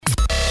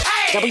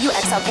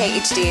WXLK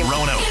HD.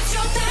 Rono. It's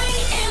your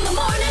thing in the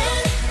morning.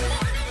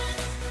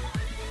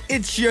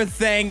 It's your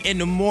thing in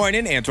the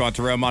morning. Antoine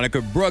Terrell,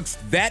 Monica Brooks.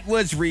 That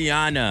was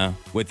Rihanna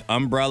with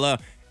Umbrella.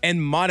 And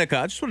Monica,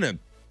 I just want to,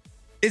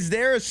 is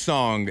there a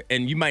song,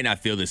 and you might not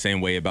feel the same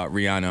way about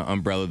Rihanna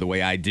Umbrella the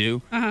way I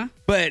do,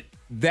 but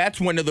that's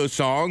one of those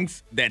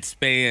songs that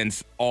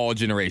spans all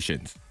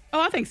generations.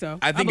 Oh, I think so.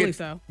 I believe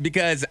so.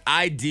 Because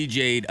I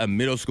DJ'd a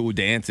middle school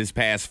dance this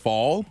past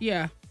fall.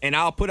 Yeah. And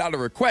I'll put out a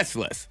request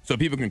list so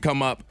people can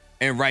come up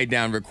and write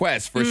down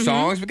requests for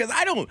songs because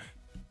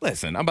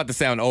listen, I'm about to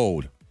sound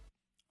old.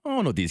 I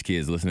don't know what these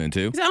kids listening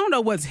to. I don't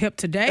know what's hip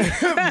today.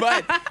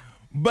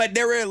 but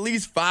there were at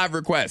least 5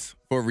 requests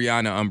for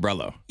Rihanna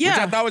Umbrella. Yeah. Which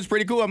I thought was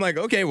pretty cool. I'm like,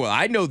 okay, well,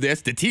 I know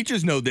this. The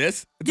teachers know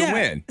this. It's a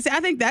win. See,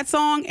 I think that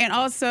song and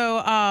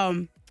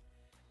also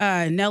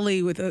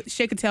Nelly with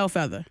Shake a Tail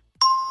Feather.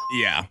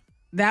 Yeah.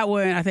 That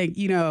one, I think,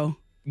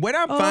 What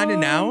I'm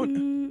finding out,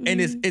 and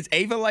is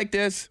Ava like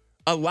this?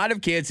 A lot of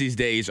kids these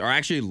days are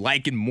actually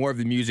liking more of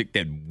the music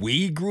that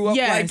we grew up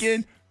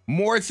liking,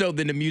 more so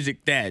than the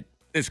music that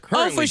is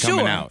currently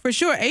coming out. For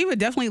sure. Ava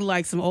definitely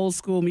likes some old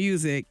school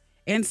music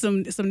and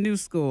some new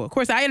school. Of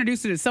course, I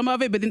introduced her to some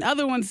of it, but then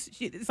other ones,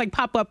 it's like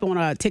pop up on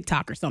a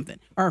TikTok or something,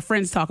 or her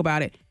friends talk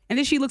about it. And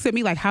then she looks at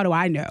me like, how do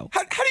I know?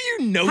 How do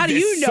you know How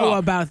this do you know song?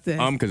 about this?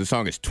 Because the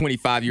song is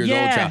 25 years old,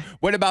 child.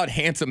 What about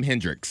Handsome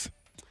Hendrix?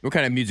 What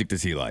kind of music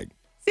does he like?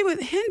 See, with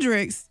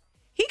Hendrix,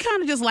 he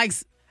kind of just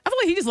likes, I feel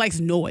like he just likes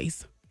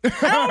noise. I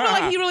don't feel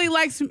like he really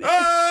likes. Come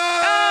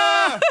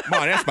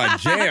on, that's my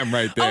jam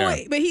right there. Oh,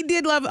 wait, but he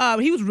did love,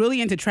 he was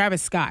really into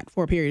Travis Scott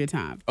for a period of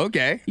time.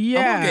 Okay.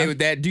 Yeah. I'm okay with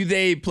that. Do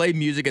they play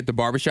music at the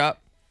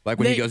barbershop? Like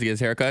when he goes to get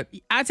his haircut?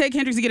 I take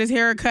Hendrix to get his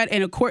haircut,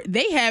 and of course,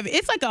 they have,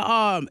 it's like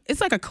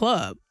a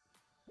club.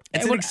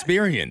 It's an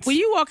experience. When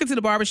you walk into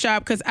the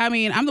barbershop, because I'm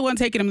the one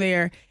taking him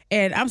there,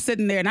 and I'm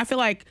sitting there, and I feel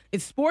like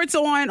it's sports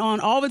on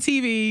all the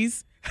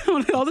TVs,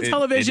 on all the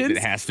televisions. It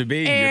has to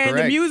be. And You're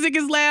correct. the music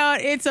is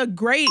loud. It's a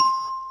great,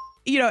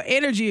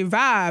 energy and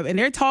vibe. And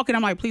they're talking.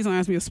 I'm like, please don't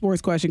ask me a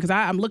sports question, because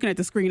I'm looking at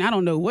the screen. I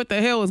don't know what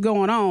the hell is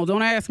going on.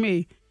 Don't ask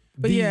me.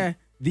 But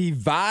The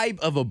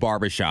vibe of a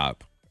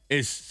barbershop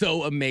is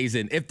so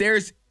amazing. If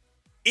there's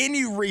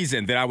any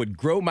reason that I would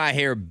grow my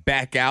hair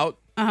back out,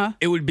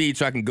 it would be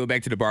so I can go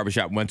back to the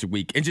barbershop once a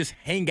week and just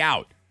hang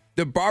out.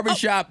 The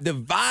barbershop, the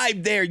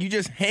vibe there, you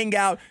just hang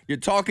out. You're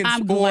talking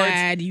I'm sports.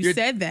 glad you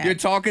said that. You're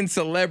talking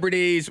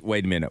celebrities.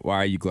 Wait a minute. Why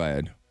are you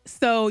glad?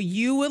 So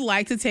you would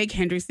like to take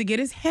Hendrix to get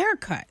his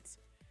haircut.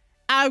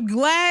 I'm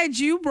glad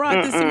you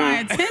brought this to my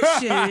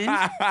attention.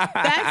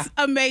 That's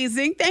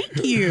amazing.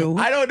 Thank you.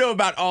 I don't know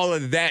about all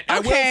of that.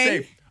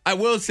 Okay. I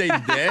will say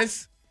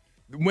this.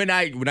 When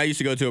I used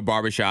to go to a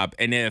barbershop,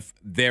 and if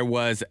there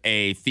was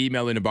a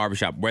female in the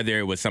barbershop, whether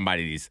it was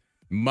somebody's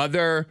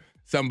mother,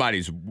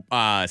 somebody's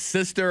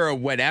sister, or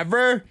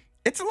whatever,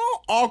 it's a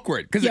little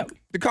awkward because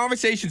the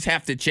conversations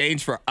have to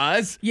change for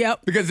us.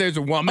 Yep. Because there's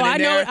a woman in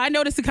there. I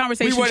noticed the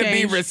conversation We want to be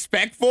changed.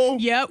 respectful.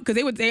 Yep,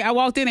 because I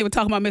walked in, they were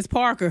talking about Miss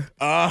Parker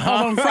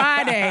on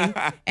Friday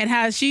and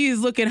how she's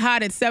looking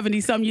hot at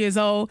 70-some years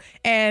old.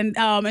 And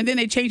then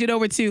they changed it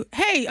over to,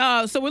 hey,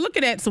 so we're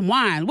looking at some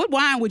wine. What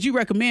wine would you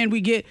recommend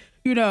we get,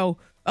 what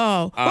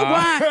wine?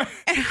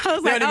 And I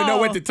was They don't even know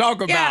what to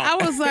talk about. Yeah,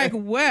 I was like,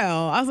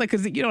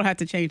 because you don't have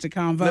to change the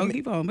convo.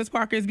 Keep on. Miss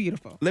Parker is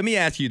beautiful. Let me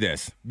ask you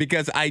this,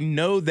 because I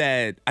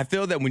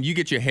feel that when you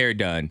get your hair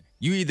done,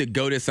 you either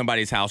go to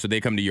somebody's house or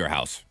they come to your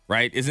house,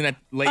 right? Isn't that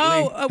lately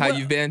how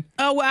you've been?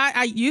 Oh, well,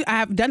 I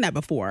have done that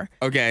before.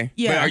 Okay.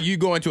 Yeah. But are you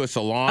going to a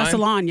salon? A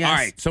salon, yes. All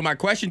right. So my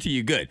question to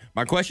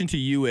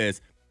you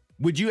is,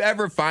 would you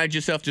ever find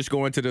yourself just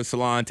going to the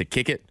salon to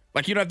kick it?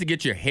 Like, you don't have to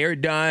get your hair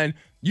done.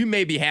 You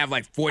maybe have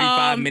like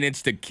 45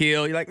 minutes to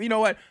kill. You're like, you know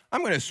what? I'm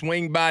going to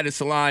swing by the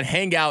salon,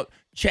 hang out,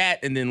 chat,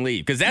 and then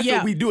leave. Because that's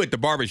what we do at the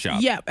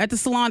barbershop. Yeah, at the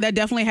salon, that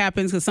definitely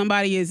happens because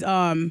somebody is,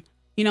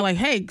 like,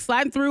 hey,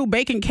 sliding through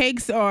baking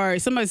cakes, or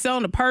somebody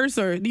selling a purse,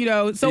 or,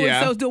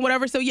 so-and-so's doing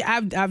whatever. So,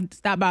 yeah, I've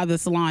stopped by the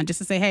salon just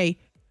to say, hey,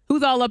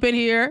 who's all up in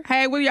here?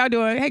 Hey, what are y'all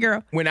doing? Hey,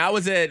 girl. When I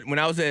was at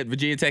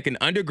Virginia Tech in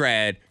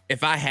undergrad,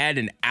 if I had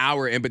an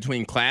hour in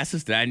between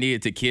classes that I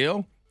needed to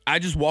kill, I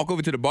just walk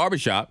over to the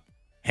barbershop,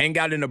 hang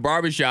out in the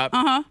barbershop.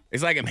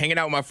 It's like I'm hanging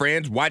out with my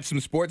friends, watch some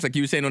sports like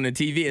you were saying on the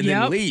TV, and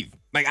then leave.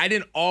 Like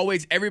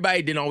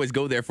everybody didn't always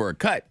go there for a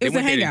cut. They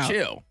went there to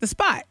chill. The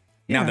spot.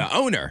 Now Yeah. the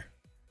owner,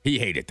 he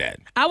hated that.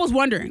 I was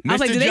wondering. I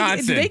was like, Mr. do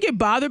Johnson. they get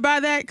bothered by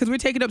that? Because we're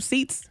taking up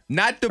seats?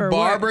 Not the Or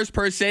barbers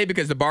per se,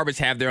 because the barbers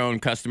have their own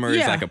customers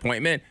like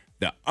appointment.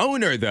 The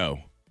owner though,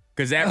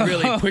 because that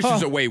really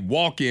pushes away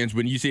walk-ins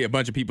when you see a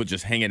bunch of people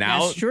just hanging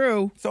out. That's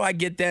true. So I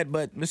get that,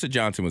 but Mr.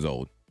 Johnson was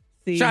old.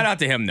 See? Shout out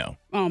to him though.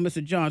 Oh,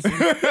 Mr. Johnson.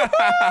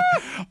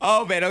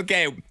 Oh man,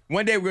 okay.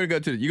 One day we're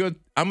gonna go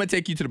I'm gonna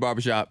take you to the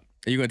barbershop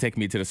and you're gonna take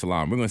me to the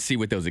salon. We're gonna see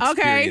what those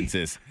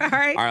experiences All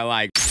right. are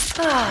like.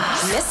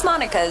 Miss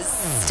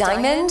Monica's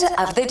Diamond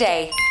of the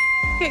Day.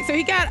 Okay, so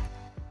he got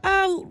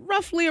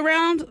roughly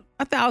around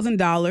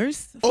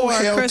 $1,000 Oh, for a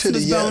hell to the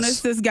Christmas yes.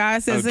 bonus. This guy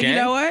says, Okay. you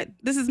know what?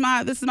 This is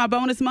my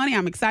bonus money.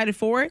 I'm excited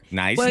for it.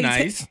 Nice, Well,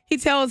 nice. He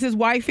tells his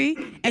wifey,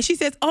 and she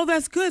says, oh,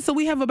 that's good. So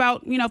we have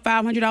about,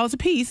 $500 a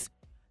piece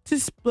to,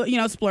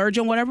 splurge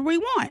on whatever we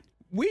want.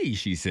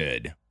 She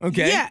said.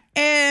 Okay. Yeah.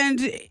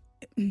 And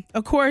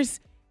of course,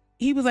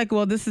 he was like,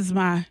 well, this is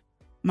my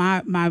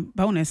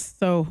bonus.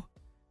 So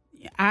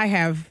I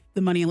have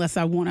the money unless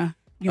I want to,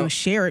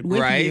 share it with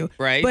right, you.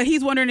 right. But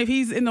he's wondering if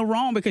he's in the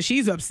wrong because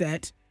she's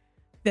upset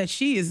that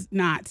she is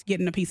not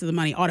getting a piece of the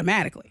money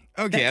automatically.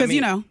 Okay, Because,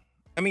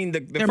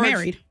 they're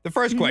married. The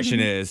first question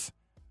is,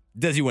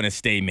 does he want to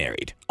stay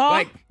married? Oh.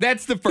 Like,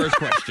 that's the first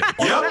question.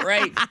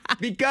 Right?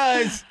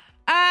 Because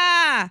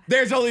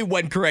there's only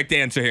one correct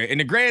answer here. In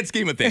the grand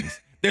scheme of things,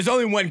 there's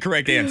only one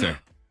correct answer.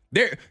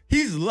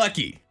 He's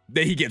lucky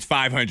that he gets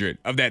 $500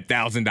 of that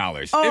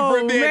 $1,000. If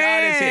we're being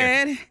honest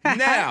here.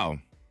 Now,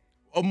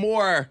 a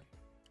more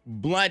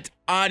blunt,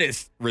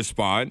 honest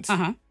response.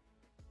 Uh-huh.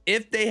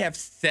 If they have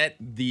set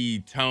the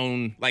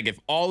tone, like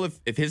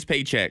if his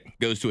paycheck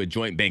goes to a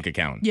joint bank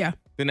account, Yeah.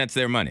 then that's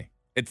their money.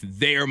 It's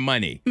their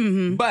money.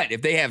 Mm-hmm. But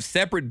if they have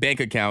separate bank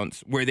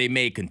accounts where they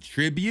may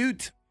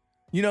contribute,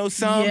 some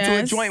to a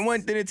Yes. joint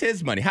one, then it's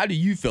his money. How do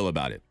you feel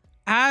about it?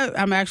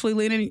 I'm actually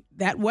leaning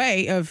that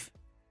way of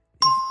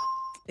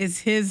it's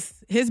his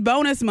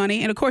bonus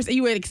money. And of course,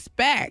 you would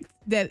expect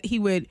that he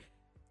would,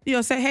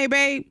 say, hey,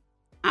 babe,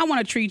 I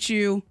want to treat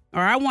you,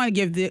 or I want to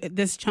give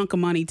this chunk of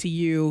money to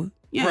you.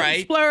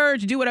 Right.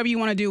 Splurge, do whatever you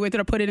want to do with it,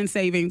 or put it in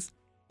savings.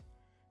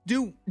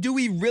 Do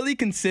we really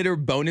consider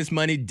bonus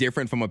money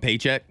different from a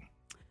paycheck?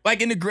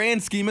 Like in the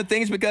grand scheme of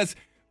things? Because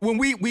when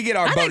we get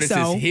our I think bonuses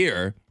so.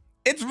 here,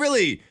 it's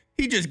really,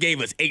 he just gave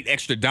us $8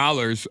 extra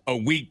a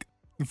week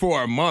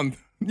for a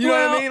month. You know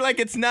what I Well, mean? Like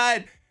it's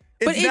not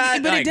but it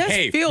like, does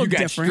hey, feel you got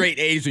different. straight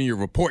A's on your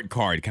report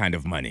card kind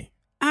of money.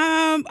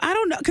 I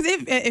don't know, because I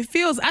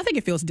think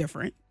it feels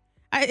different.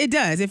 It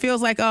does. It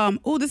feels like,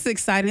 oh, this is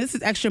exciting. This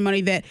is extra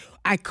money that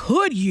I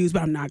could use,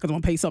 but I'm not because I'm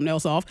going to pay something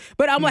else off.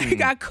 But I'm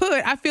like, I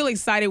could. I feel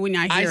excited when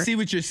I hear I see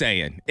what you're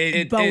saying.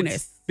 bonus.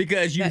 It's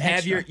because you That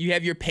have extra.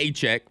 your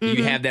paycheck,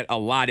 you have that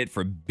allotted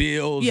for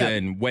bills Yeah.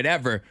 and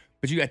whatever,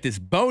 but you got this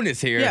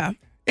bonus here. Yeah.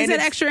 Is And it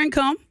it's extra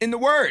income? in the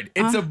word?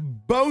 It's a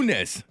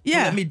bonus. So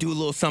Yeah. let me do a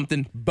little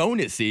something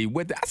bonusy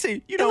with. I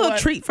see. You A know little what?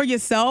 treat for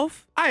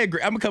yourself. I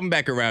agree. I'm coming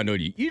back around on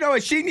you. You know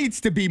what? She needs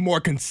to be more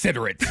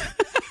considerate.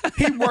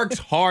 He works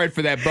hard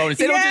for that bonus.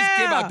 They don't just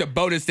give Yeah. out the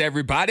bonus to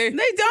everybody.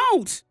 They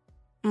don't.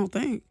 I don't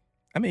think.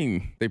 I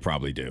mean, they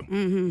probably do.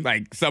 Mm-hmm.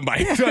 Like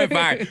somebody.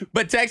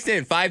 But text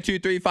in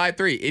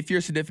 52353. If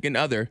your significant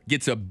other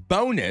gets a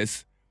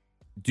bonus,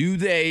 do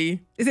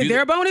they? Is it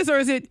their bonus or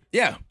is it,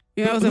 Yeah.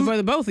 is it for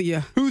the both of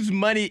you? Whose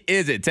money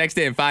is it? Text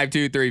in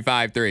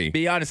 52353.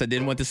 Be honest, I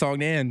didn't want the song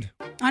to end.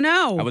 I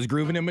know. I was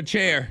grooving in my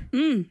chair.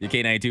 You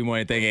K92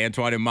 morning thing,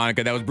 Antoine and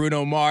Monica. That was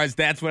Bruno Mars.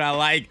 That's what I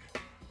like.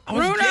 I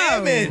was Bruno.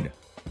 jamming.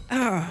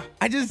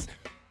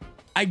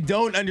 I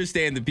don't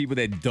understand the people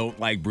that don't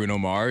like Bruno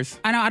Mars.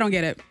 I know. I don't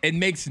get it. It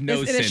makes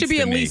no sense. It should be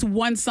to at me. least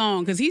one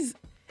song because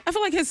I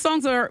feel like his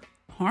songs are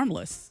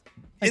harmless.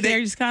 Like They-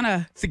 they're just kind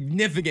of,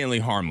 significantly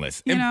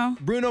harmless. You And know?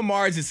 Bruno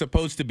Mars is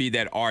supposed to be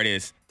that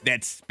artist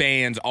that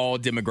spans all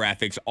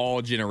demographics,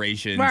 all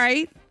generations.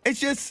 right.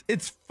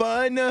 It's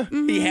fun.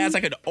 He has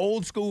like an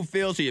old school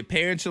feel, so your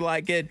parents should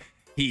like it.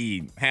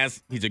 He's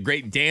a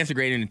great dancer,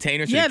 great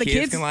entertainer, so Yeah, the the kids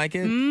kids- can like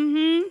it.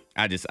 Mm-hmm.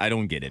 I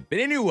don't get it. But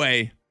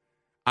anyway,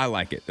 I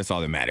like it. That's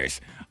all that matters.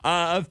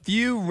 A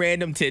few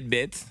random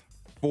tidbits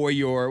for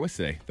your, what's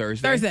today?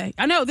 Thursday.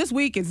 I know this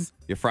week is,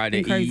 Your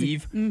Friday Been crazy.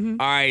 Eve.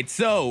 All right,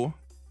 so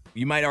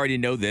you might already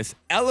know this.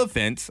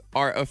 Elephants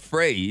are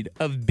afraid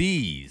of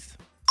bees.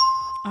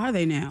 are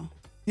they now?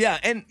 Yeah,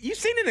 and you've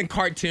seen it in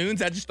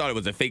cartoons. I just thought it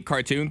was a fake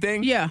cartoon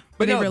thing. Yeah,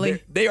 but they no,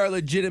 really- they are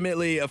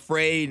legitimately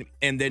afraid,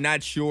 and they're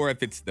not sure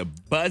if it's the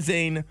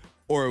buzzing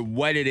or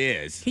what it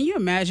is. Can you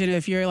imagine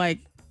if you're like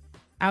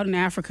out in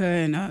Africa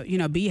and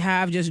a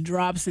beehive just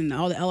drops and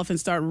all the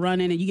elephants start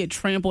running and you get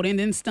trampled and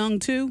then stung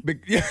too?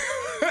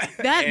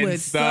 That And would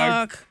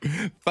stung. suck.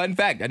 Fun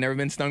fact: I've never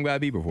been stung by a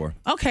bee before,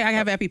 Okay, I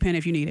have EpiPen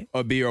if you need it.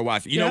 a bee or a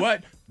wasp. You know Yeah.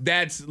 what?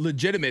 That's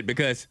legitimate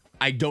because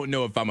I don't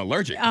know if I'm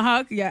allergic.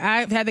 Yeah,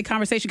 I've had the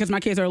conversation because my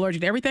kids are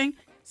allergic to everything.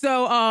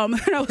 So and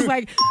I was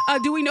like,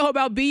 do we know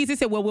about bees? They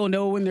said, well, we'll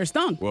know when they're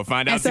stung. We'll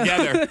find out And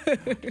so-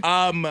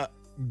 together.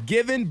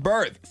 Given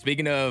birth,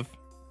 speaking of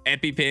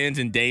EpiPens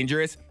and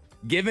dangerous,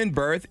 given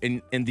birth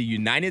in the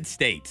United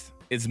States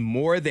is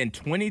more than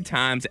 20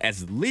 times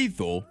as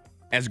lethal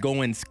as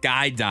going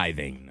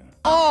skydiving.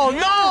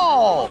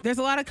 There's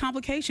a lot of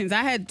complications.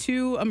 I had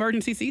 2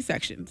 emergency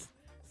C-sections.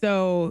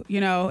 So,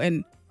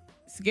 and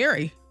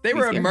scary. They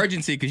were Scary.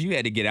 emergency because you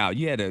had to get out.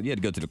 You had to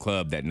go to the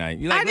club that night.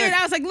 You're I did.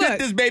 I was like, get look,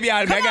 this baby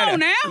out of me. I come got on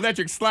now.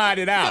 electric slide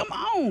it out. Come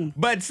on.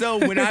 But so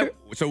when I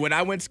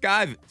went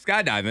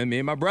skydiving, me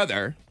and my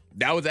brother,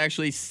 that was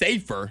actually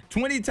safer,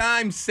 20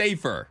 times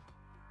safer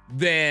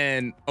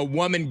than a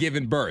woman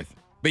giving birth.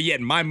 but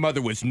yet my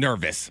mother was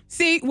nervous.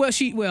 See, she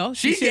She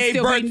should gave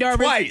still be birth nervous.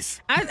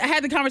 twice. I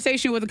had the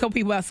conversation with a couple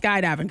people about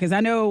skydiving because I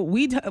know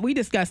we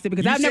discussed it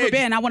because You I've never said-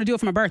 been. I want to do it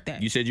for my birthday.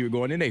 You said you were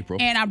going in April.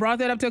 And I brought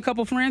that up to a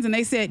couple friends, and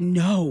they said,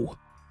 "No,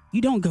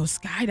 you don't go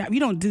skydiving. You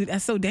don't do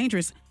that's so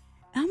dangerous."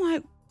 And I'm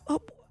like,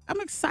 "Oh, I'm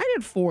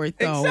excited for it,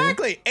 though.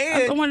 Exactly.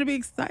 I And want to be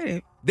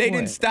excited. they for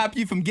didn't it. stop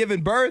you from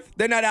giving birth.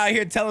 They're not out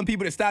here telling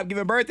people to stop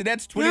giving birth, and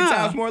that's 20 Yeah.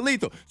 times more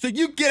lethal. So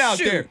you get out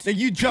there Shoot. and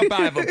you jump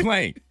out of a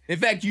plane. In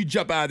fact, you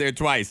jump out of there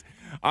twice.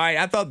 All right,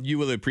 I thought you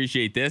will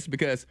appreciate this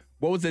because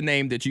what was the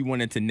name that you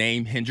wanted to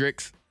name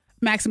Hendrix?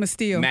 Maximus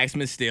Steel.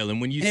 Maximus Steel.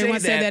 And when you and say everyone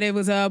said that it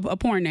was a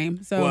porn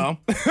name. So, well,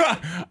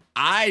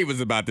 I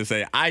was about to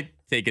say I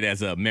take it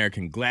as an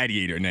American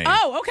Gladiator name.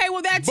 oh, okay,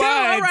 well that too. But,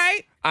 All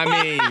right.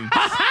 I mean,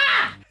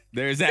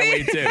 there's that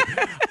way too.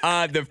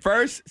 The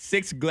first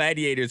 6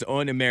 gladiators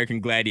on American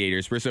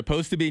Gladiators were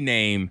supposed to be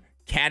named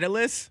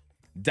Catalyst,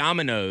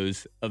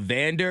 Dominoes,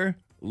 Evander,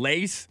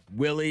 Lace,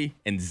 Willie,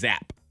 and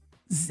Zap.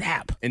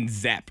 Zap.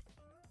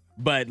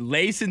 But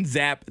Lace and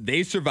Zap,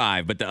 they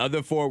survived, but the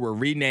other 4 were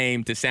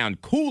renamed to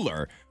sound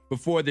cooler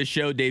before the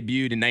show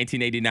debuted in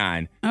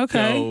 1989.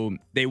 Okay. So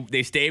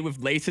they stayed with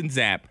Lace and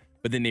Zap,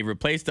 but then they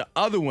replaced the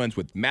other ones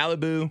with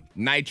Malibu,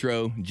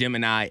 Nitro,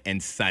 Gemini,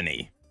 and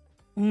Sunny.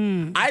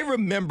 I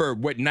remember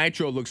what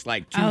Nitro looks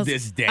like to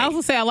this day. I also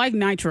say I like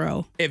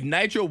Nitro. If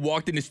Nitro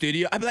walked in the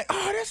studio, I'd be like,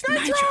 oh, that's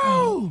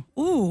Nitro.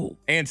 Ooh.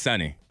 And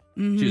Sunny.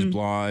 She was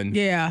blonde.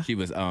 Yeah. She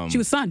was She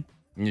was Sun.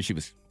 she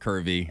was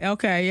curvy.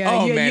 Okay, yeah.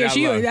 Oh, yeah, man,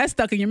 yeah, I love- that's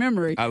stuck in your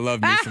memory. I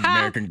love me some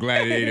American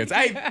Gladiators.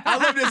 I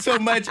loved it so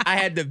much, I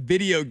had the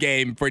video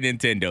game for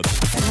Nintendo.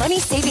 Money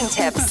saving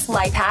tips,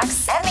 life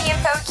hacks, and the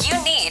info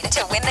you need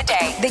to win the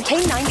day. The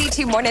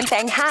K92 Morning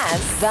Thing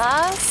has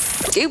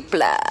the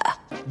dupla.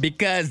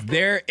 Because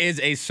there is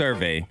a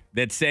survey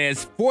that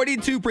says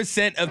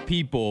 42% of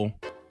people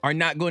are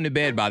not going to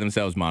bed by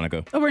themselves,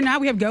 Monica. Oh, we're not?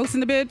 We have ghosts in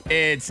the bed?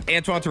 It's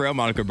Antoine Terrell,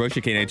 Monica Brooks,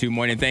 your K92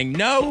 Morning Thing.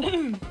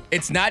 No,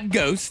 it's not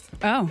ghosts,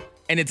 Oh.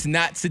 and it's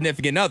not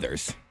significant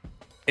others.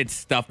 It's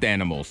stuffed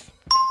animals.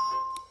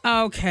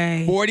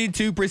 Okay.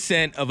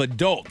 42% of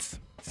adults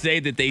say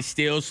that they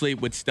still sleep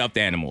with stuffed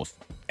animals,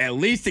 at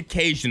least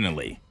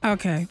occasionally.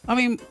 Okay. I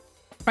mean,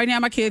 right now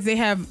my kids, they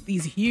have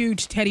these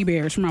huge teddy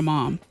bears from my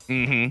mom.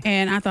 Mm-hmm.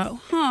 And I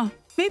thought,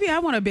 maybe I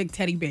want a big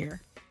teddy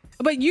bear.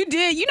 But you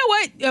did. You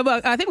know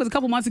what? I think it was a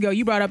couple months ago.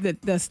 You brought up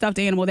the stuffed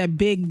animal, that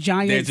big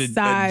giant There's a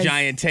size.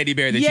 giant teddy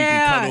bear that you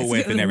can cuddle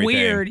with it's and everything.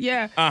 Weird.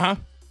 Yeah. Uh-huh.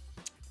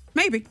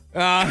 Maybe.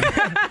 All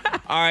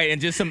right,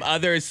 and just some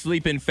other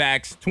sleeping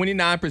facts.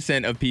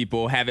 29% of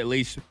people have at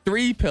least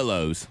 3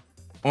 pillows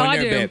on I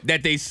their do. bed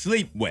that they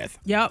sleep with.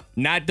 Yep.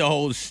 Not the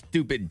whole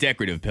stupid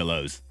decorative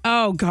pillows,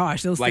 Oh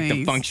gosh, those like things.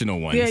 the functional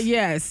ones. Yeah.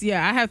 Yes.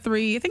 Yeah. I have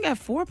 3. I think I have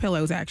 4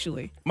 pillows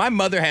actually. My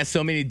mother has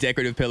so many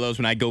decorative pillows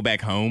when I go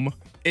back home.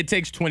 It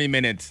takes 20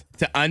 minutes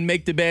to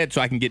unmake the bed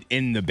so I can get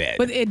in the bed.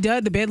 But it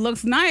does. The bed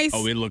looks nice.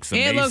 Oh, it looks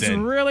It looks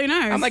amazing. really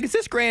nice. I'm like, is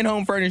this grand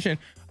home furnishing?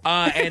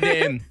 And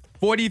then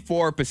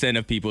 44%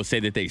 of people say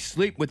that they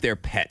sleep with their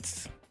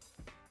pets.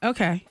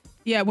 okay.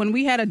 Yeah. When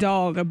we had a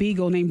dog, a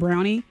beagle named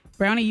Brownie,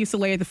 Brownie used to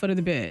lay at the foot of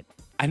the bed.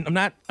 I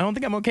don't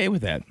think I'm okay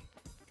with that.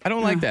 I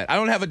don't like that. I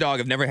don't have a dog.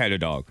 I've never had a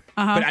dog.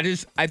 But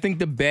I think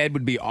the bed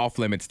would be off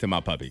limits to my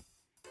puppy.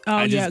 Oh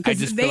I yeah. just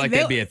 'cause feel like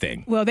that'd be a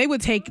thing. Well, they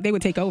would take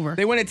over.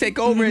 They want to take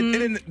over and then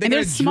they're and gonna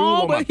they're drool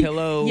small, on my but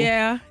pillow.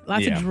 yeah,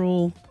 lots Yeah. of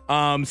drool.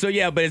 So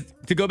yeah,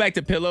 but to go back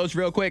to pillows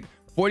real quick,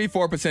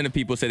 44% of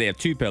people say they have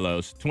 2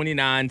 pillows,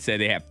 29 say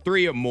they have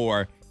 3 or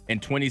more,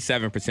 and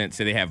 27%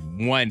 say they have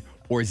 1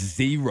 or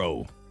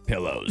 0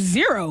 pillows.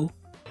 0.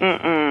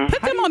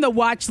 Put them on the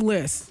watch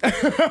list.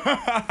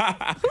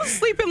 Who's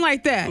sleeping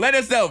like that? Let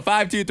us know,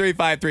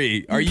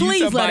 52353. Are you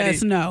Please let somebody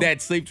us know.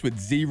 that sleeps with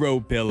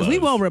 0 pillows? We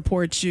won't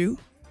report you.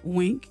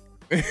 Wink.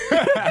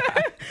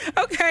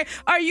 Okay.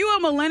 Are you a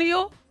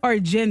millennial or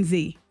Gen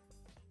Z?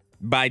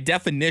 By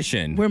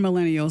definition, We're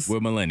millennials. we're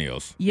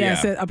millennials.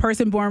 Yes, Yeah. a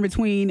person born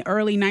between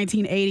early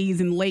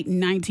 1980s and late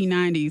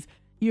 1990s.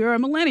 You're a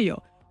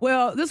millennial.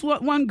 Well, this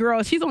one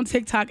girl, she's on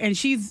TikTok and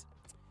she's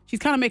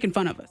kind of making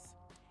fun of us.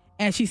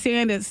 And she's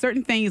saying that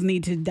certain things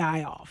need to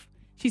die off.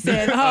 She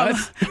said,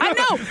 Us? I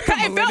know.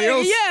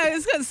 Millennials? Yeah,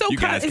 it's so You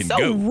guys it's can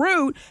so go.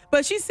 rude.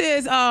 But she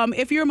says,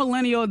 if you're a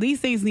millennial, these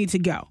things need to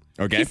go.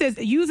 Okay. She says,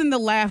 using the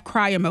laugh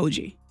cry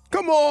emoji.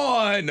 Come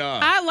on.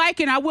 I like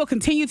it. I will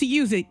continue to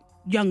use it,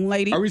 young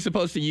lady. Are we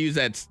supposed to use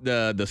that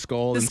the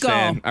skull The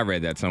instead? skull. I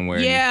read that somewhere.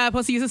 Yeah, I'm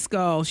supposed to use a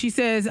skull. She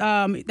says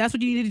that's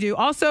what you need to do.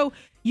 Also,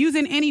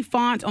 using any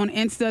font on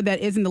Insta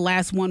that isn't the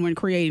last one when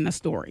creating a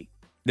story.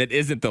 That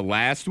isn't the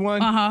last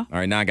one? Uh-huh. All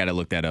right, now I got to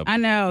look that up. I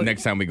know.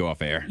 Next time we go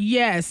off air.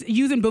 Yes,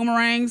 using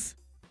boomerangs.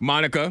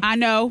 Monica. I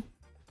know.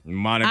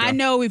 Monica. I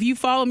know. If you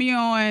follow me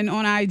on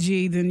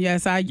IG, then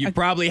yes, You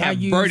probably I have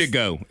use-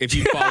 vertigo if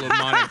you follow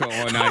Monica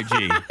on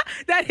IG.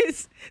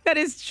 That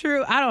is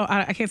true.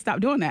 I can't stop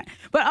doing that.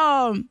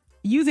 But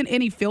using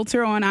any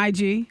filter on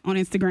IG, on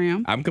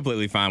Instagram, I'm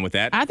completely fine with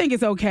that. I think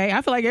it's okay.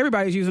 I feel like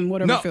everybody's using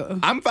whatever No, filter.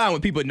 I'm fine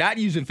with people not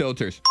using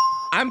filters.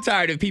 I'm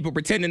tired of people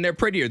pretending they're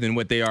prettier than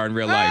what they are in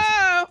real life.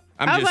 Oh,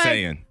 I'm I was just like,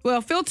 saying. Well,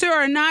 filter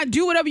or not,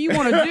 do whatever you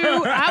want to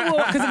do. I will,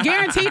 because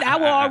guaranteed, I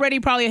will already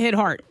probably hit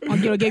heart.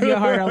 Give you a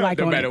heart or like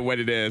No on matter it. what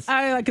it is.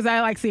 Because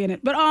I like seeing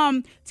it. But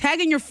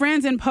tagging your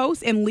friends in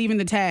posts and leaving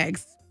the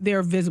tags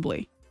there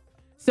visibly.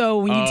 So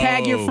when you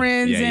tag your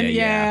friends and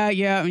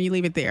you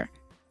leave it there.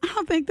 I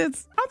don't think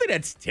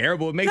that's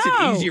terrible. It makes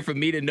No. it easier for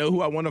me to know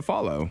who I want to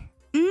follow.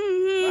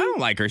 I don't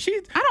like her.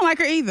 I don't like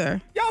her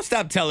either. Y'all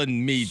stop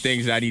telling me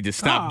things that I need to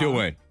stop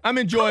doing. I'm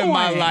enjoying Come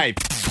my on. life.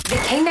 The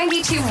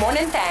K92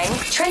 Morning Thang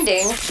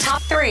trending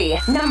top 3.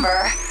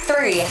 Number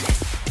 3.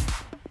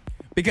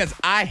 Because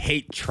I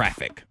hate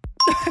traffic.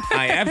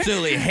 I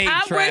absolutely hate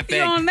I'm traffic. with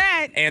you on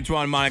that.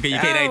 Antoine, Monica, your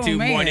K92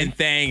 man. Morning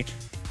Thing.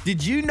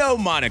 Did you know,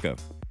 Monica,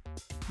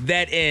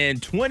 that in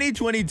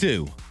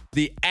 2022,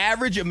 the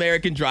average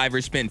American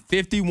driver spent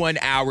 51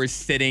 hours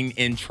sitting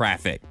in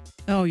traffic,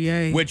 Oh,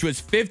 yay. which was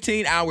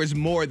 15 hours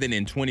more than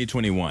in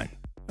 2021.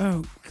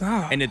 Oh,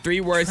 God. And the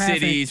 3 worst Traffic.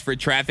 cities for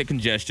traffic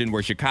congestion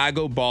were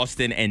Chicago,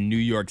 Boston, and New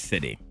York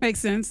City. Makes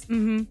sense.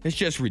 Mm-hmm. It's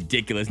just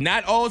ridiculous.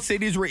 Not all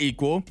cities were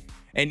equal.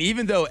 And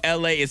even though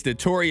LA is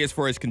notorious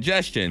for its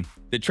congestion,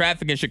 the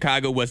traffic in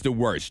Chicago was the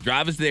worst.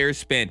 Drivers there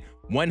spent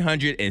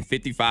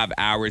 155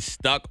 hours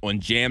stuck on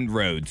jammed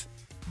roads.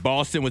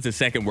 Boston was the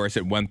second worst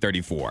at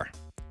 134.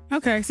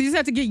 Okay, so you just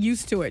have to get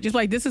used to it. Just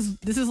like this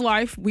is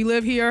life. We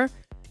live here.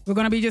 We're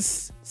going to be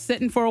just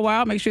sitting for a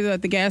while, make sure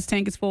that the gas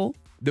tank is full.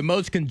 The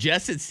most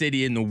congested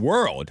city in the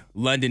world,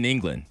 London,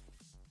 England.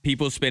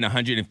 People spend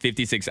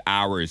 156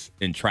 hours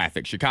in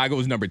traffic. Chicago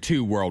was number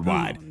 2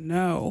 worldwide. Oh,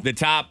 no. The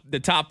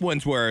top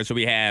ones were, so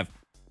we have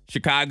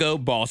Chicago,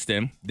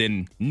 Boston,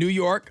 then New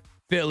York,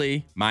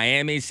 Philly,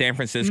 Miami, San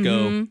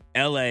Francisco,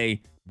 LA,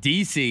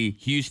 DC,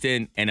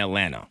 Houston, and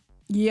Atlanta.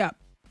 Yep.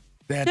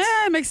 That's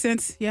Yeah, it makes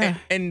sense. Yeah.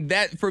 and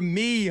that for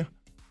me,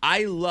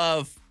 I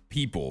love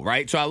people,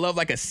 right? So I love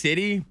like a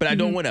city, but I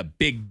don't want a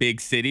big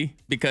city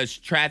because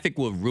traffic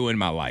will ruin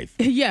my life.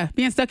 Yeah,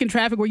 being stuck in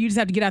traffic where you just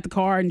have to get out the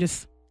car and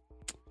just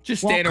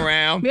Just walk. stand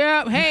around.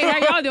 Yeah, hey, how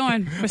y'all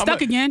doing? We're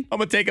stuck again. I'm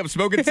gonna take up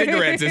smoking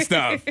cigarettes and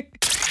stuff.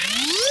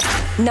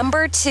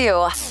 Number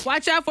 2.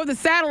 Watch out for the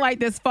satellite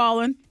that's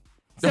falling.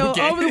 So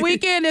Okay. over the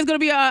weekend, there's going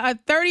to be a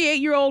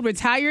 38-year-old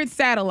retired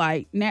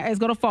satellite is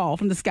going to fall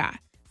from the sky.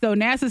 So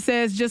NASA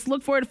says just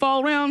look for it to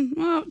fall around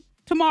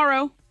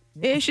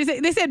tomorrow-ish.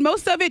 They said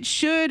most of it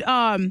should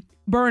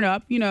burn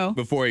up,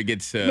 Before it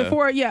gets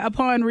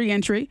upon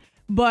reentry.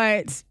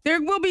 But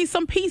there will be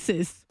some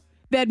pieces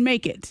that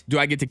make it. Do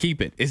I get to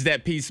keep it? Is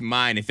that piece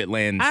mine if it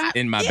lands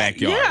in my Yeah,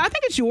 backyard? Yeah, I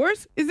think it's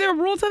yours. Is there a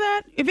rule to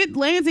that? If it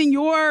lands in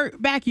your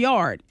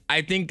backyard,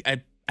 I think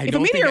I If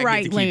don't a think I get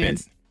meteorite to keep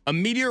lands. it. A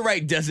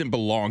meteorite doesn't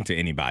belong to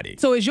anybody.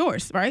 so it's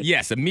yours, right?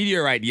 Yes, a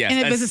meteorite, yes. And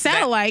if it's a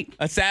satellite,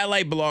 a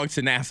satellite belongs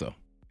to NASA.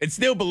 It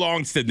still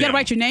belongs to them. you got to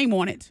write your name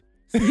on it.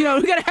 You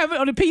got to have it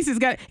on the pieces.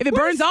 If it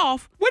burns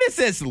off. What is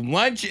this,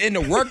 lunch in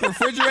the work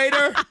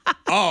refrigerator?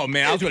 Oh,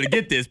 man, I was going to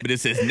get this, but it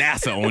says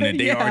NASA on it.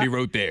 They Yeah. already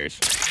wrote theirs.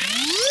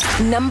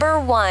 Number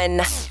 1.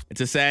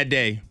 It's a sad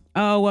day.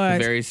 Oh, A what?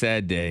 very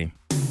sad day.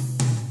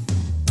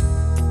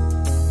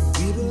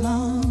 We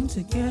belong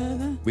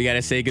together. We got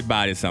to say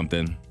goodbye to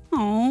something.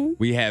 Oh.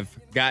 We have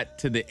got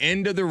to the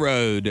end of the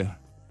road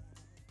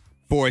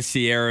for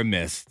Sierra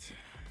Mist.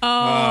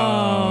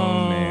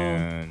 Oh,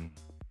 man.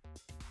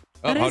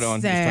 Oh, That hold is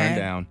on. sad. Just turned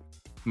down.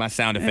 My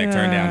sound effect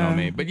turned down on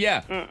me. But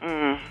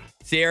yeah,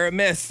 Sierra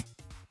Mist.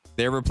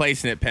 They're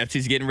replacing it.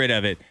 Pepsi's getting rid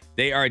of it.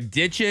 They are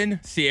ditching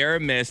Sierra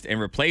Mist and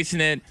replacing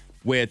it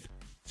with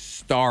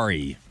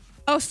Starry.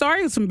 Oh,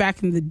 Starry was from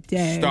back in the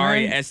day.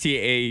 Starry, right?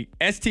 Starry.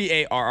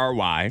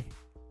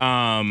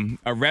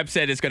 A rep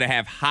said it's going to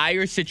have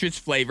higher citrus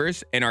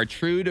flavors and are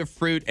true to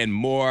fruit and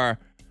more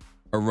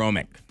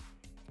aromatic.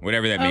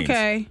 Whatever that means.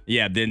 Okay.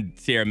 Yeah, than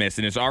Sierra Mist.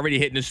 And it's already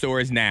hitting the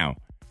stores now.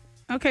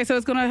 Okay, so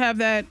it's going to have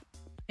that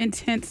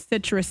intense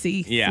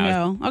citrusy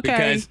smell. Okay.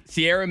 Because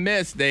Sierra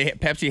Mist,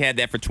 Pepsi had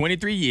that for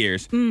 23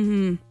 years.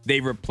 Mm-hmm. They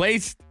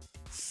replaced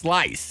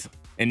Slice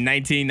in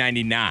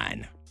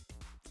 1999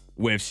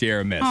 with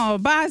Sierra Mist. Oh,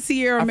 bye,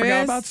 Sierra I Mist.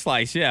 forgot about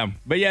Slice, yeah.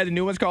 But yeah, the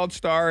new one's called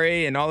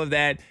Starry and all of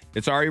that.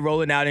 It's already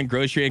rolling out in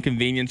grocery and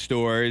convenience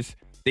stores.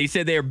 They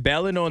said they're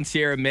belling on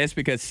Sierra Mist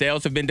because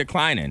sales have been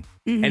declining.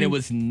 Mm-hmm. And it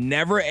was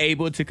never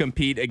able to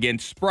compete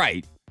against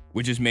Sprite,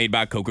 which is made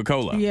by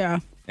Coca-Cola. Yeah.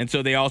 And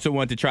so they also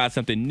want to try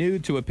something new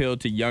to appeal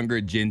to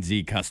younger Gen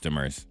Z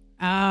customers.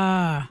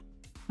 Ah,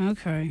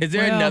 okay. Is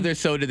there Well, another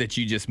soda that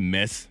you just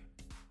miss?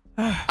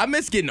 I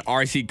miss getting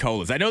RC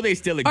Colas. I know they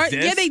still exist.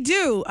 Yeah, they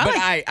do. But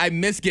I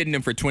miss getting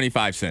them for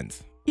 25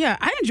 cents. Yeah,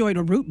 I enjoyed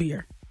a root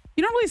beer.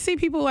 You don't really see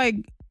people like.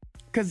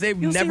 Because they've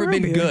You'll see never root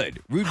been beer. good.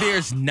 Root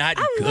beer's not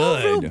I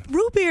good. love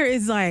root beer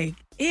is like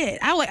it.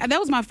 That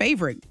was my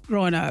favorite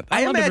growing up.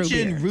 I love the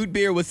imagine root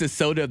beer. was the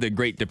soda of the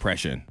Great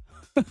Depression.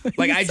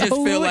 Like I just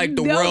So feel like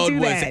the don't world do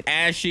was that.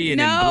 ashy and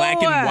No. in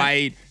black and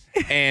white,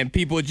 and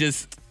people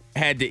just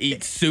had to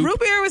eat soup. Root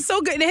beer was so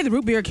good. They had the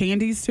root beer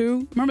candies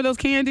too. Remember those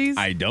candies?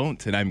 I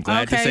don't, and I'm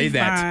glad to say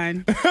that.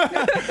 Fine.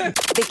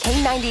 The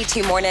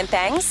K92 Morning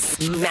Thangs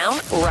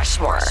Mount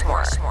Rushmore.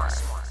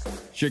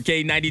 It's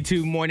your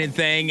K92 morning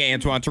thing.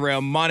 Antoine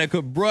Terrell,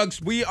 Monica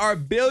Brooks. We are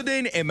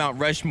building a Mount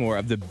Rushmore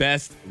of the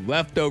best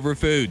leftover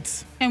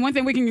foods. And one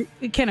thing we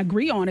can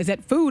agree on is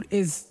that food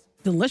is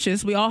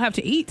delicious. We all have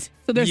to eat.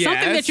 So there's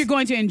something Yes. that you're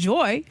going to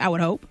enjoy, I would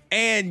hope.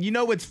 And you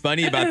know what's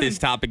funny about this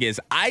topic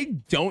is I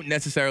don't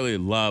necessarily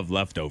love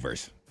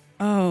leftovers.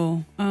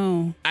 Oh.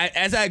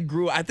 As I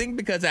grew, I think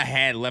because I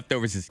had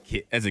leftovers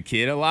as a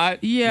kid a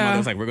lot. Yeah. My mother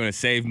was like, we're going to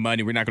save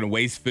money. We're not going to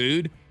waste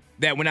food.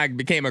 That when I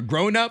became a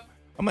grown-up,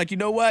 I'm like, you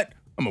know what?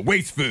 I'm going to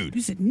waste food.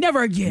 You said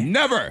never again.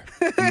 Never.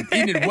 I'm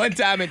eating it one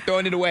time and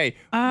throwing it away.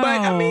 But,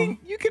 I mean,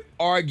 you could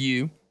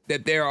argue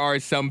that there are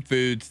some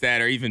foods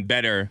that are even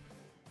better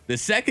the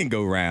second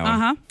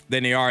go-round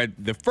than they are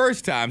the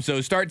first time.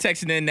 So start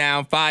texting in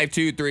now,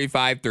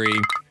 52353.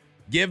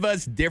 Give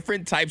us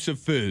different types of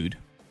food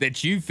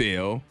that you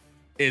feel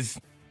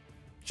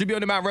should be on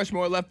the Mount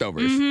Rushmore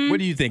leftovers.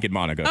 What are you thinking,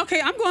 Monica? Okay,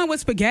 I'm going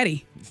with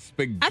spaghetti.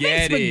 Spaghetti.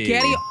 I think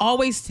spaghetti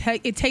always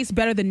it tastes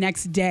better the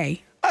next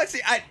day.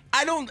 See,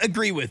 I don't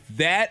agree with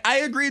that. I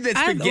agree that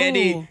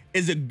spaghetti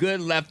is a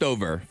good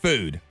leftover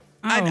food.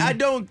 I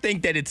don't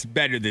think that it's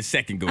better the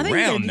second go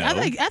round, though.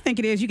 I think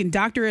it is. You can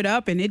doctor it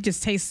up, and it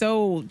just tastes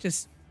so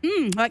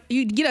like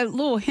you get a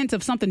little hint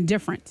of something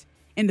different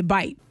in the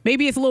bite.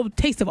 Maybe it's a little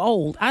taste of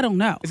old. I don't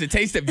know. It's a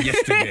taste of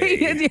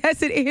yesterday.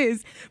 Yes, it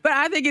is. But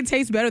I think it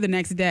tastes better the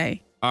next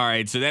day. All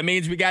right, so that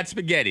means we got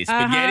spaghetti.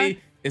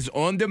 Spaghetti is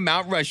on the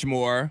Mount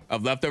Rushmore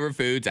of leftover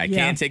foods. I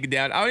can't take it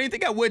down. I don't even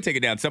think I would take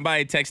it down.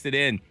 Somebody texted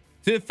in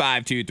to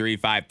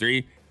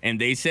 52353, and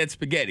they said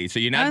spaghetti. So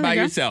you're not by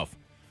yourself.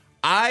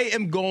 I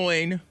am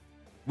going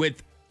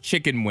with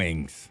chicken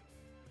wings.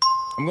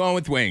 I'm going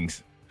with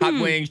wings. Hot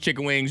wings,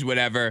 chicken wings,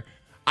 whatever.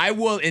 I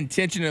will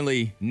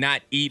intentionally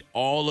not eat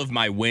all of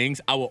my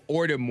wings. I will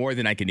order more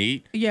than I can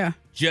eat. Yeah.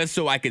 Just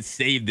so I could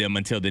save them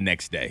until the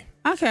next day.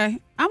 Okay.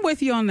 I'm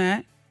with you on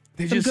that.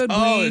 They're Some just, good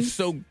wings. It's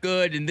so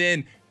good. And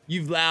then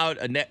you've allowed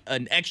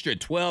an extra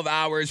 12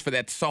 hours for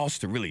that sauce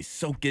to really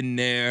soak in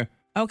there.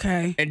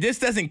 Okay. And this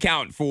doesn't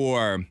count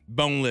for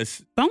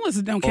boneless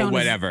don't count or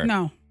whatever.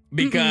 No.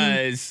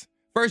 Because,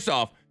 first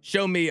off,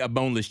 show me a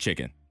boneless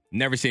chicken.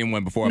 Never seen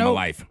one before in my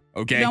life.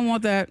 Okay? Don't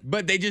want that.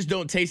 But they just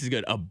don't taste as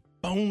good. A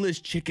boneless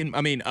chicken,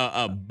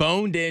 a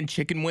boned-in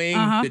chicken wing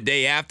the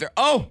day after.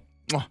 Oh!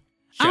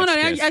 I don't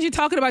know. As you're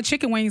talking about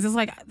chicken wings, it's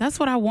like, that's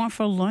what I want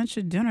for lunch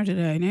or dinner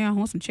today. Now I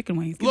want some chicken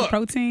wings. Get the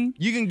protein.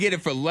 You can get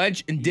it for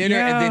lunch and dinner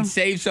and then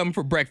save some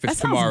for breakfast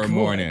tomorrow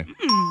morning.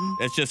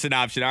 That's just an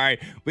option. All right.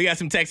 We got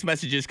some text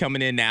messages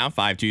coming in now,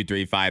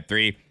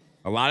 52353.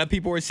 A lot of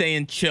people are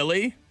saying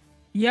chili.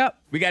 Yep.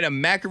 We got a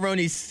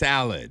macaroni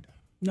salad.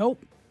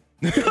 Nope.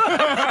 You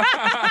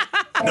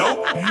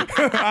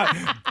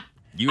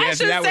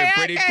answered that one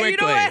pretty quickly. You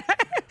know what?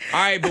 All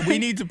right, but we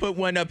need to put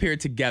one up here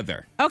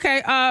together.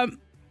 Okay.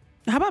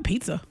 How about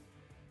pizza?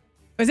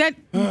 Is that?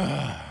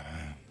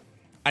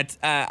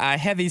 I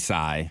heavy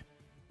sigh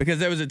because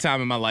there was a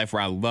time in my life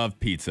where I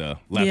loved pizza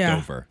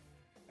leftover.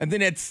 And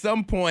then at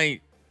some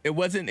point, it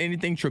wasn't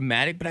anything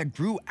traumatic, but I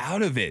grew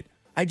out of it.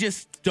 I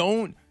just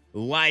don't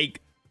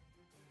like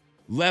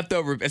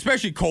leftover,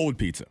 especially cold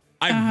pizza.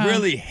 I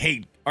really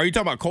hate. Are you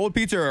talking about cold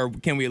pizza or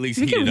can we at least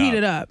heat it up? We can heat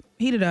it up.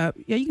 Heat it up.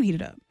 Yeah, you can heat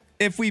it up.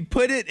 If we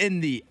put it in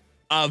the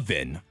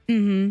oven,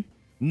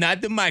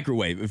 not the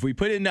microwave, if we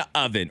put it in the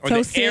oven or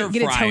Toast the air it,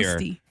 get fryer, it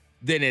toasty.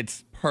 then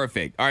it's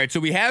perfect. All right, so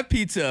we have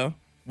pizza.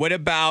 What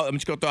about, I'm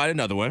just going to throw out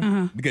another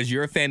one because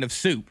you're a fan of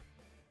soup.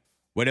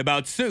 What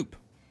about soup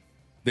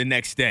the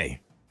next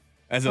day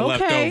as a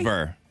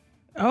leftover?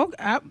 Oh,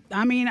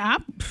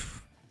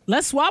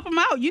 let's swap them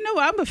out. You know,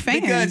 I'm a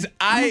fan. Because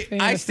I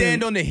of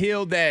stand soup. on the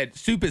hill that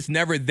soup is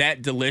never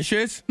that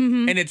delicious,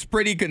 and it's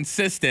pretty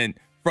consistent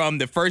from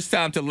the first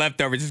time to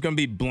leftovers. It's going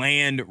to be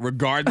bland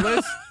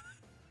regardless.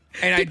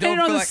 And Depending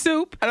on the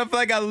soup. I don't feel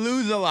like I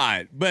lose a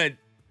lot. But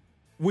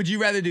would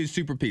you rather do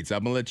soup or pizza?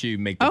 I'm going to let you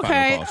make the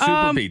final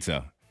call. Soup or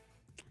pizza?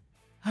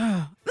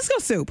 Let's go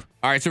soup.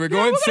 All right, so we're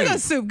going soup. We're going to go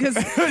soup because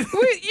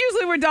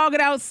usually we're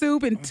dogging out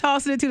soup and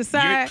tossing it to the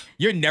side.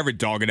 You're never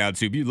dogging out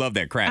soup. You love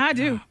that crap. I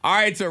do. All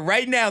right, so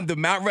right now, the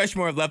Mount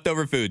Rushmore of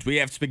leftover foods. We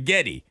have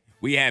spaghetti.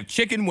 We have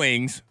chicken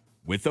wings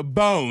with a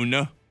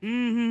bone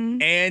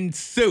and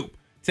soup.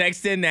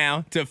 Text in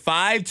now to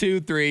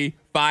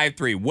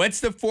 52353. What's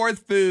the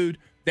fourth food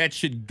that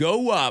should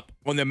go up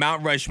on the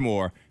Mount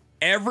Rushmore?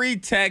 Every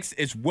text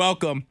is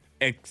welcome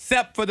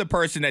except for the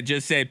person that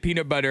just said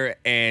peanut butter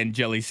and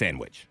jelly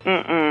sandwich.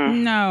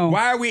 No.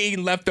 Why are we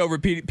eating leftover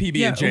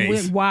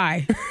PB&Js?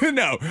 Why?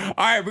 No. All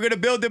right, we're going to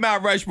build the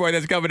Mount Rushmore.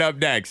 That's coming up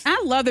next.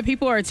 I love that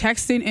people are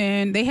texting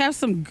in. They have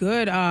some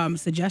good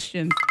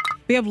suggestions.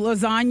 They have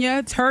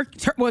lasagna,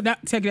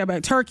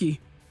 turkey.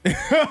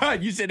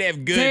 You said they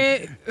have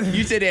good.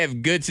 You said they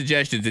have good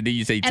suggestions, and then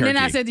you say turkey. And then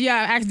I said, I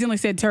accidentally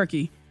said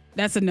turkey.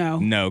 That's a no.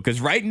 No,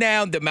 because right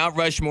now the Mount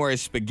Rushmore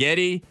is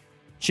spaghetti,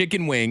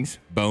 chicken wings,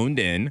 boned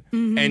in,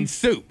 and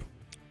soup.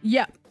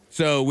 Yep.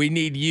 So we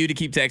need you to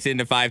keep texting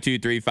to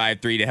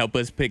 52353 to help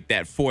us pick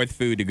that fourth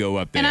food to go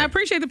up there. And I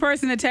appreciate the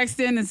person that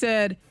texted in and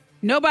said,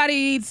 nobody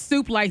eats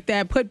soup like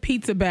that. Put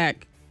pizza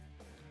back.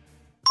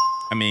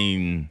 I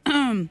mean,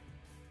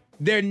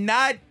 they're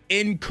not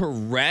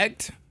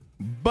incorrect,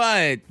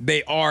 but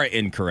they are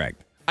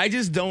incorrect. I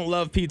just don't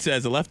love pizza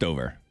as a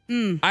leftover.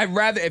 I'd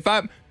rather, if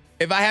I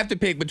have to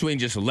pick between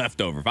just a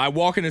leftover, if I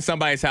walk into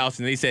somebody's house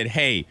and they said,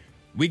 hey,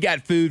 we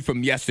got food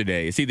from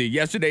yesterday. It's either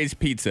yesterday's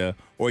pizza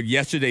or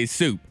yesterday's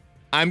soup.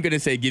 I'm going to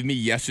say, give me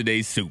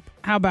yesterday's soup.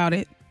 How about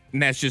it?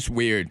 And that's just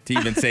weird to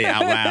even say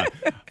out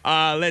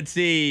loud. Let's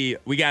see.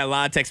 We got a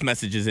lot of text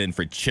messages in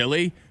for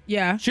chili.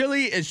 Yeah.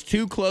 Chili is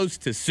too close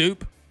to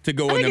soup to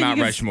go I in the think Mount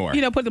you just, Rushmore.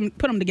 put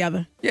them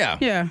together. Yeah.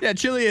 Yeah.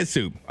 Chili is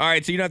soup. All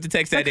right, so you don't have to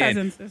text that in.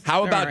 cousins.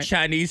 How about All right.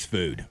 Chinese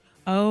food?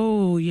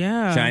 Oh,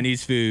 yeah.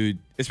 Chinese food,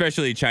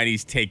 especially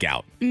Chinese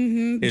takeout,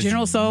 is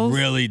General Tso's.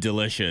 really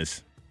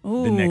delicious.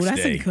 Oh, the next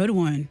that's day. a good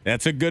one.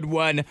 That's a good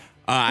one.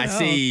 I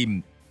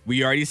see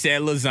we already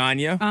said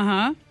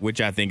lasagna, which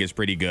I think is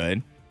pretty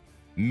good.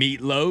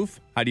 Meatloaf.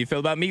 How do you feel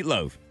about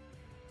meatloaf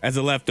as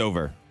a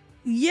leftover?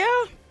 Yeah.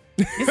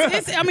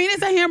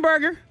 It's a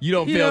hamburger. You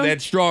don't feel know?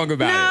 that strong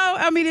about it.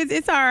 No, I mean,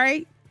 it's all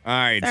right. All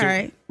right. All So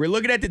right. we're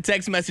looking at the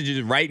text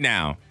messages right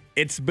now.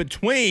 It's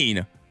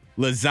between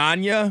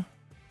lasagna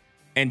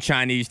and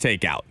Chinese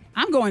takeout.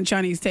 I'm going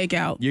Chinese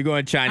takeout. You're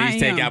going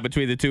Chinese I am. takeout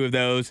between the two of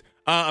those.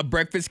 A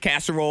breakfast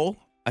casserole.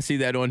 I see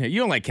that on here. You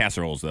don't like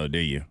casseroles, though, do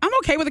you? I'm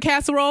okay with a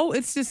casserole.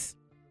 It's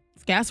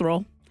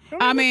casserole. They're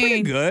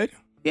pretty good.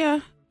 Yeah.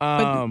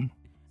 But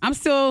I'm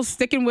still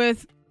sticking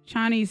with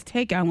Chinese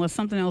takeout unless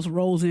something else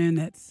rolls in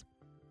that's.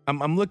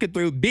 I'm looking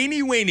through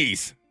Beanie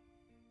Weenies.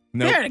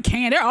 No, They're in a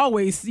can. They're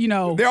always, they're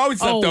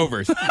always old.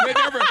 leftovers.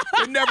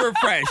 they're never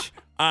fresh.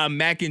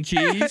 Mac and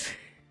cheese,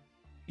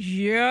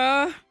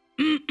 Yeah.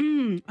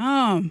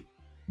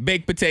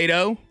 baked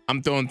potato.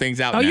 I'm throwing things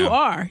out. Oh, now. you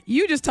are.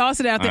 You just toss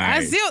it out there. All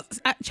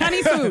right.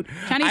 Chinese food,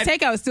 Chinese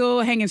takeout is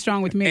still hanging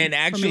strong with me. And for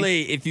me.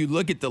 actually, if you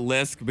look at the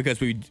list, because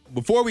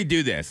before we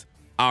do this,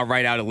 I'll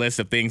write out a list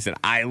of things that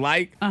I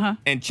like.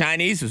 And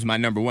Chinese was my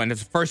number one.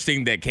 That's the first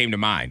thing that came to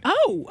mind.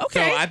 Oh,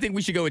 okay. So I think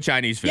we should go with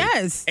Chinese food.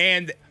 Yes.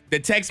 And the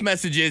text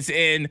messages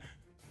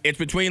it's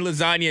between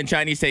lasagna and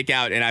Chinese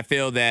takeout, and I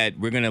feel that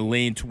we're going to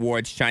lean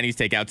towards Chinese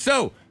takeout.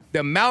 So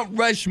the Mount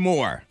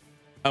Rushmore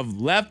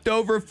of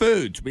leftover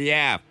foods, we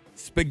have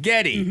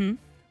spaghetti,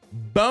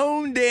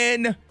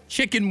 boned-in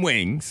chicken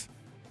wings,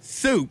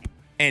 soup,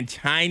 and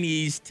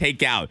Chinese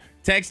takeout.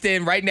 Text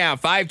in right now,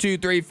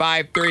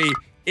 52353,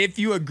 if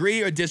you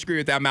agree or disagree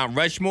with our Mount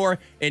Rushmore,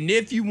 and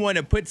if you want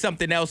to put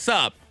something else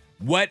up,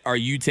 what are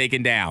you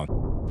taking down?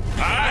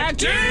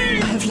 Acting!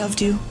 I have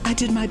loved you. I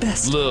did my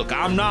best. Look,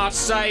 I'm not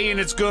saying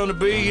it's gonna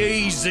be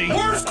easy.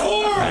 Where's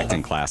Cora?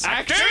 Acting class.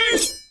 Acting!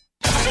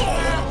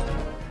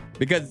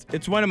 Because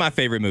it's one of my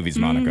favorite movies,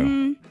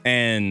 Monica.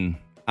 And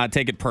I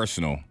take it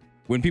personal.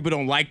 When people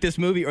don't like this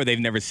movie or they've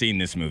never seen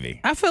this movie.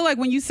 I feel like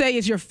when you say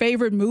it's your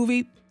favorite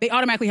movie, they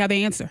automatically have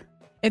the answer.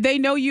 If they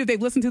know you, if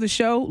they've listened to the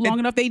show long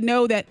enough, they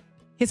know that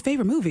his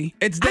favorite movie.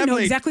 It's I know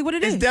definitely exactly what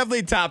it is. It's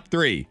definitely top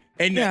 3.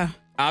 And Yeah.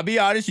 I'll be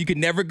honest, you could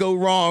never go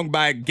wrong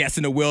by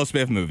guessing a Will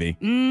Smith movie.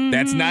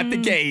 That's not the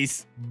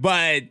case,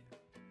 but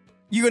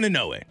you're gonna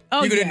know it.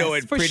 Oh, you're gonna yes, know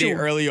it for pretty sure.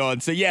 early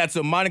on. So yeah,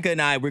 so Monica and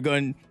I, we're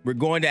going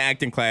to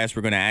acting class.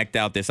 We're gonna act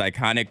out this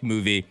iconic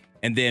movie,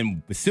 and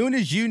then as soon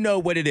as you know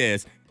what it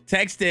is,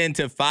 text in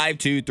to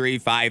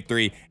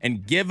 52353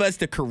 and give us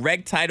the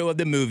correct title of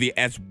the movie,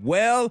 as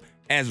well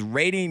as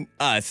rating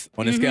us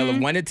on a scale of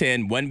 1 to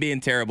 10, 1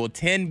 being terrible,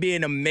 10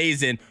 being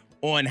amazing,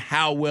 on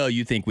how well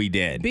you think we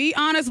did. Be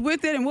honest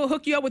with it, and we'll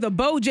hook you up with a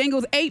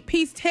Bojangles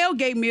 8-piece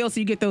tailgate meal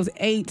so you get those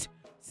 8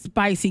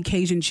 spicy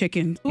Cajun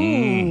chickens.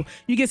 Ooh,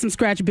 you get some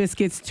scratch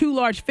biscuits, 2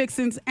 large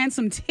fixins, and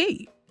some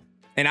tea.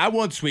 And I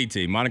want sweet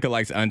tea. Monica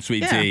likes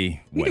unsweet Yeah,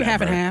 tea. you do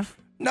half and whatever. half.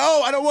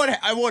 No, I don't want.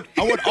 I want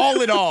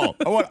all it all.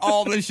 I want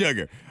all the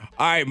sugar.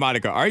 All right,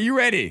 Monica, are you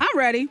ready? I'm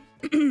ready.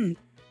 All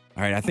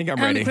right, I think I'm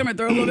Let me ready. clear my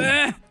throat a little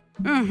bit.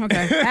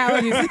 Okay,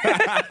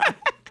 allergies.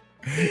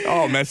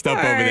 All messed up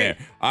All over right. there.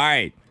 All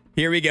right,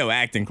 here we go.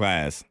 Acting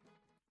class.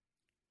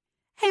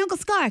 Hey, Uncle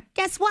Scar,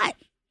 guess what?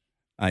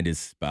 I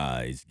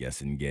despise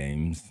guessing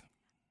games.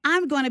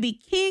 I'm going to be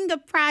king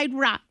of Pride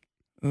Rock.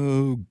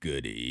 Oh,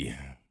 goody.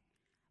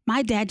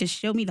 My dad just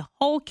showed me the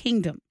whole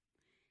kingdom,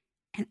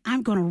 and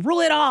I'm going to rule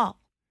it all.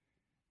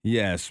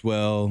 Yes,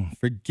 well,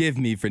 forgive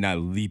me for not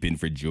leaping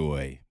for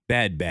joy.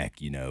 Bad back,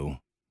 you know.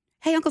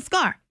 Hey, Uncle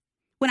Scar,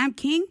 when I'm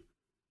king,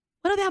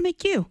 what'll that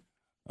make you?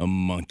 A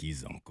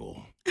monkey's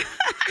uncle.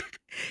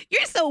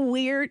 You're so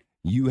weird.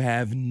 You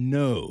have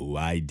no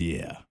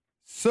idea.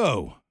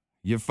 So,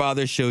 your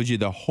father showed you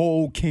the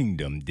whole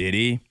kingdom, did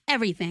he?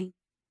 Everything.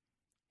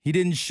 He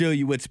didn't show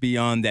you what's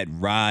beyond that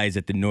rise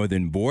at the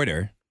northern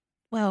border.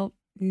 Well,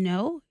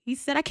 no, he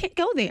said I can't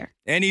go there.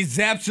 And he's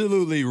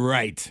absolutely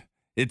right.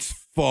 It's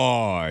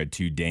far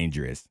too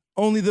dangerous.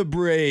 Only the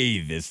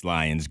bravest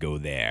lions go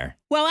there.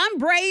 Well, I'm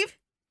brave.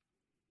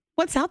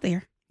 What's out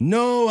there?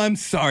 No, I'm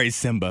sorry,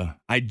 Simba.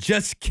 I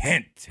just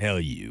can't tell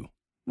you.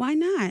 Why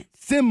not?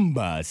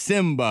 Simba.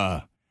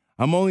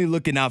 I'm only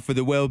looking out for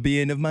the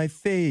well-being of my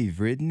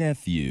favorite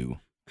nephew.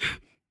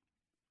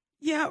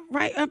 Yeah,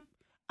 right.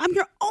 I'm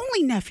your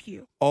only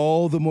nephew.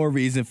 All the more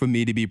reason for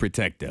me to be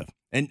protective.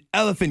 An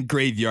elephant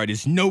graveyard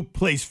is no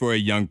place for a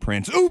young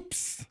prince.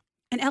 Oops.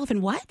 An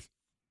elephant what?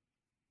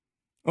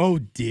 Oh,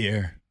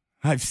 dear.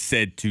 I've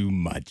said too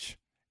much.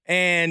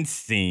 And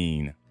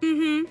scene.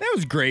 Mm-hmm. That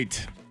was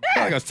great. I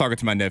feel like I was talking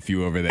to my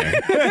nephew over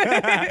there.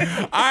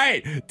 All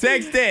right,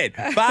 text in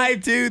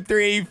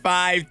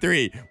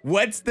 52353.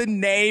 What's the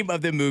name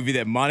of the movie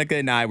that Monica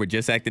and I were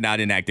just acting out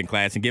in acting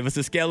class? And give us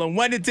a scale on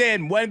 1 to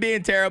 10. 1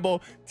 being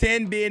terrible,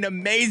 10 being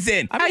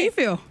amazing. How you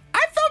feel?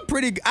 I felt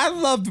pretty good. I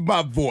loved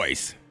my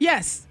voice.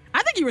 Yes.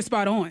 I think you were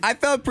spot on. I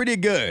felt pretty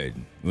good.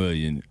 Well,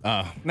 now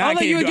I Although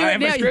can't you do it. do I it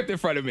have a now, script in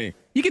front of me.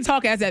 You can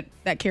talk as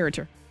that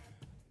character.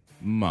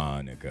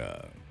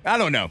 Monica. I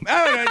don't know.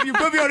 You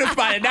put me on the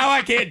spot, and now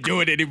I can't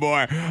do it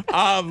anymore.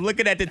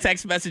 Looking at the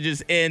text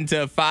messages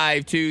into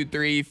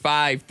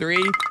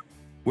 52353.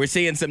 We're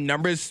seeing some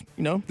numbers,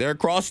 they're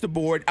across the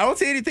board. I don't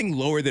see anything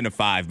lower than a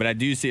 5, but I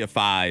do see a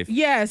 5.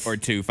 Yes. Or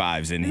 2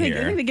 5s in I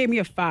here. think they gave me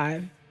a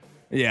 5.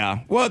 Yeah.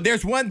 Well,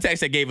 there's one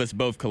text that gave us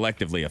both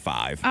collectively a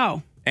 5.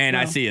 Oh. And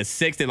I well. see a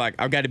 6. They're like,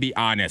 I've got to be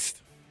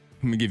honest.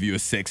 I'm going to give you a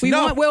 6. We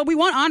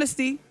want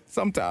honesty.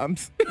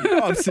 Sometimes.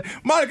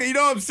 Monica,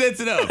 I'm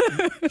sensitive.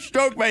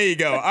 Stroke my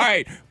ego. All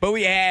right. But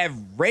we have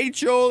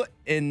Rachel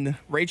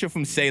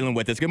from Salem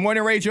with us. Good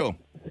morning, Rachel.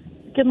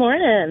 Good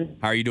morning.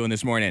 How are you doing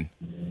this morning?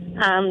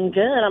 I'm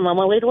good. I'm on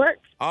my way to work.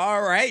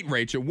 All right,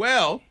 Rachel.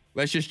 Well,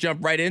 let's just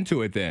jump right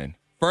into it then.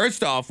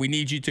 First off, we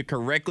need you to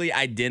correctly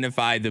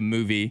identify the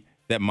movie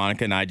that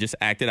Monica and I just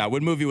acted out.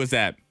 What movie was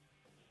that?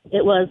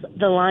 It was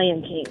The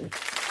Lion King.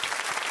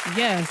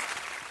 Yes.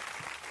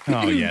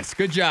 Oh, yes.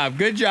 Good job.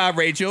 Good job,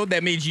 Rachel.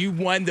 That means you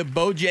won the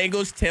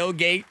Bojangles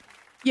tailgate.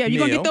 Yeah, you're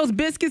going to meal. get those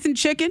biscuits and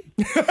chicken?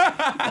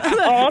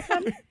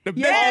 Awesome.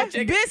 Biscuits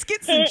and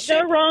Can't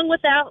chicken. go wrong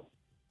without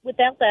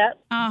that.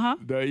 Uh-huh.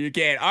 No, you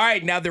can't. All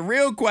right. Now, the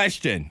real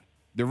question,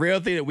 the real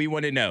thing that we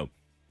want to know,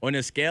 on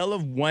a scale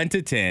of 1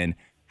 to 10,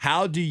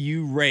 how do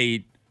you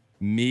rate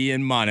me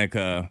and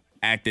Monica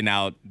acting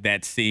out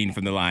that scene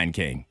from The Lion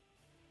King?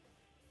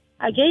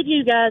 I gave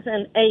you guys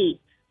an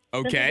 8.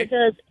 Okay.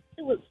 Because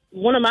it was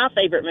one of my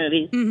favorite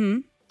movies. Mm-hmm.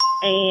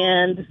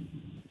 And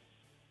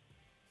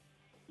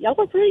y'all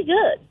were pretty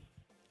good.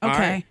 Okay.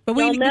 right. But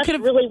Y'all we meshed could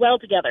have... really well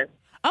together.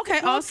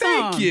 Okay, Well, awesome.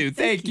 Thank you.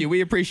 Thank you.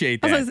 We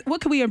appreciate I that. was like,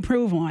 what could we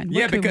improve on? What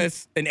Yeah, could we-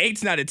 because an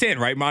 8's not a 10,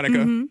 right, Monica?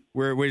 Mm-hmm.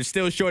 We're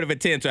still short of a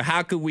 10, so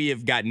how could we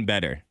have gotten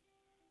better?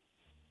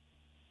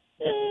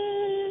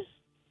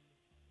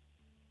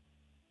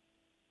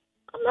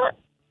 I'm not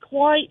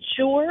quite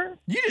sure.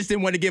 You just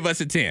didn't want to give us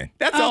a 10.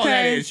 That's all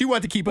that Okay. is. You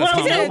want to keep us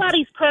Well, humble.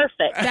 nobody's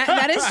perfect.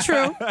 That is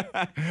true.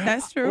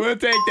 That's true. We'll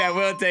take that.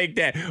 We'll take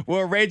that.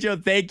 Well, Rachel,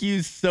 thank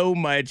you so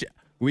much.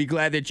 We're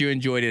glad that you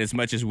enjoyed it as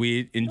much as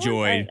we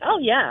enjoyed Oh,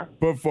 yeah.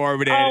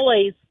 performing it.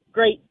 Always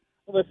great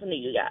to listen to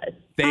you guys.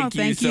 Thank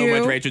you thank so you.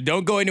 much, Rachel.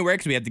 Don't go anywhere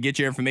because we have to get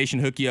your information,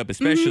 hook you up,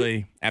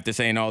 especially after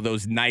saying all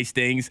those nice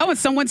things. Oh, and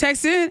someone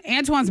texted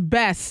Antoine's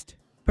best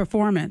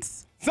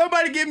performance.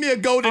 Somebody give me a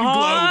Golden Globe.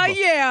 Oh,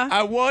 yeah.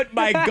 I want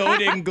my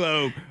Golden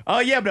Globe. Oh,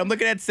 yeah, but I'm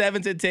looking at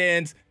 7s and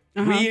 10s.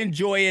 We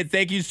enjoy it.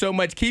 Thank you so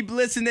much. Keep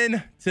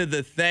listening to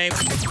The Thing.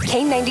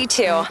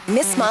 K92,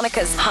 Miss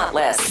Monica's Hot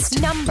List.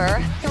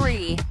 Number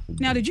 3.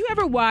 Now, did you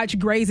ever watch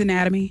Grey's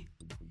Anatomy?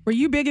 Were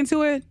you big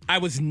into it? I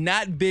was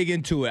not big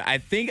into it. I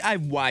think I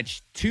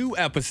watched 2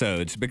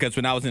 episodes because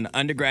when I was an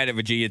undergrad at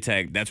Virginia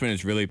Tech, that's when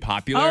it's really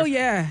popular. Oh,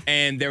 yeah.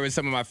 And there were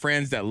some of my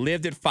friends that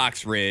lived at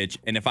Fox Ridge.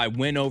 And if I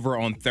went over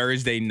on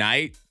Thursday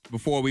night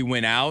before we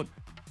went out,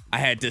 I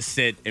had to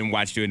sit and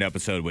watch an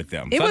episode with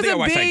them. So I think I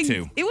watched like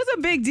 2. It was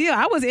a big deal.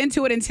 I was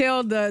into it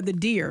until the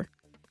deer.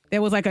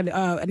 There was like an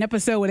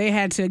episode where they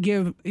had to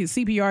give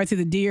CPR to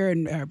the deer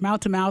and mouth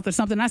to mouth or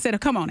something. I said, oh,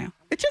 come on now.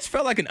 It just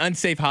felt like an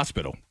unsafe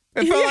hospital.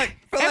 It felt like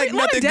A lot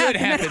nothing of death good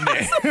in that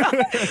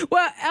happened there.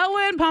 Well,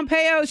 Ellen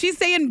Pompeo, she's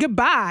saying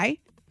goodbye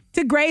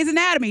to Grey's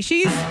Anatomy.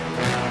 She's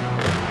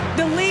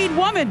the lead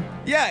woman.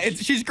 Yeah,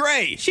 she's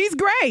great. She's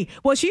great.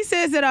 Well, she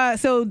says that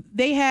so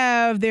they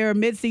have their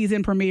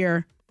mid-season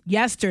premiere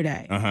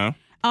yesterday. Uh-huh.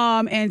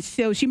 And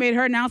so she made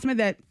her announcement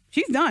that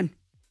she's done.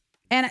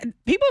 And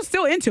people are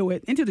still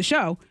into the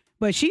show.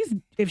 But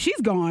if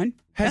she's gone,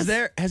 Has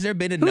there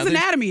been another? whose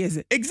anatomy is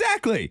it?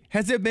 Exactly.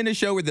 Has there been a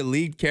show where the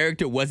lead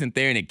character wasn't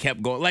there and it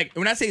kept going? Like,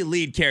 when I say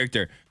lead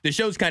character, the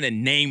show's kind of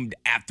named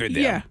after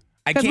them. Yeah.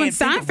 I Because can't when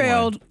think of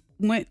one.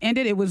 Seinfeld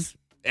ended, it was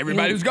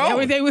Everybody was gone.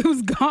 Everything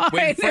was gone.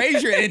 When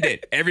Frasier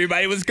ended,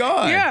 everybody was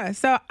gone. Yeah.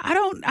 So I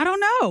don't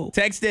know.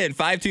 Text in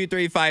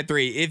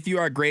 52353. If you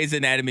are a Grey's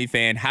Anatomy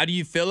fan, how do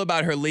you feel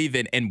about her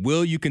leaving and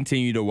will you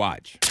continue to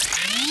watch?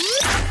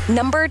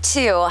 Number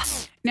 2.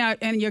 Now,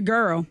 and your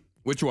girl,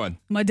 Which one?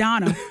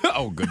 Madonna.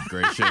 Oh, good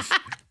gracious.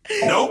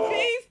 Nope.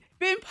 She's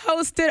been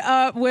posted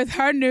up with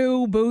her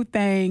new boo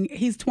thing.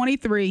 He's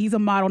 23. He's a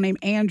model named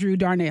Andrew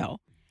Darnell.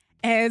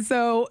 And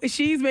so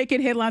she's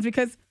making headlines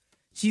because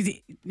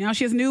now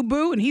she has a new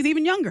boo and he's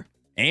even younger.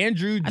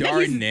 Andrew I think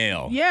he's-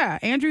 Darnell. Yeah,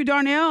 Andrew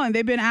Darnell. And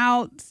they've been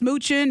out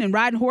smooching and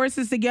riding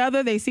horses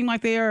together. They seem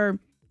like they are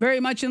very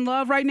much in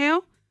love right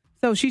now.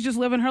 So she's just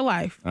living her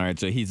life. All right,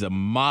 so he's a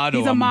model.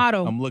 He's a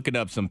model. I'm looking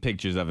up some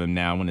pictures of him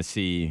now. I want to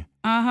see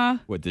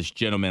what this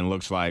gentleman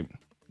looks like.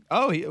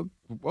 Oh,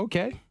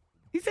 okay.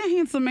 He's a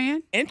handsome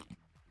man.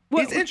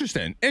 He's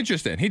interesting.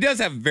 Interesting. He does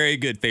have very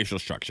good facial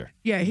structure.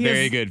 Yeah, he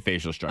very is. good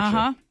facial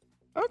structure.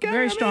 Okay.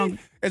 Very strong.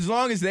 As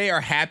long as they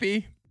are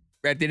happy,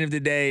 at the end of the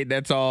day,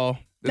 that's all.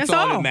 That's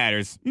all that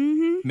matters.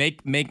 Mm-hmm.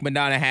 Make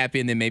Madonna happy,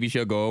 and then maybe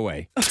she'll go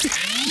away.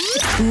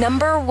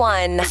 Number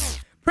 1.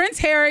 Prince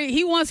Harry,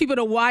 he wants people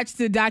to watch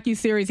the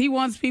docuseries. He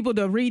wants people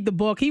to read the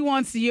book. He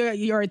wants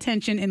your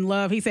attention and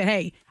love. He said,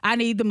 hey, I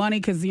need the money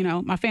because,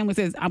 my family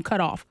says I'm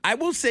cut off. I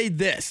will say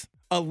this.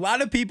 A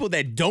lot of people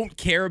that don't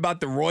care about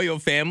the royal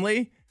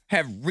family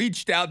have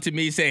reached out to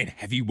me saying,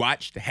 have you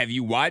watched? Have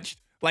you watched?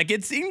 Like,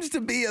 it seems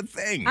to be a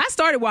thing. I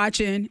started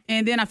watching,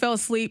 and then I fell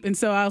asleep, and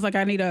so I was like,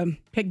 I need to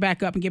pick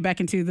back up and get back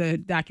into the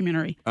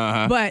documentary.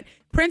 But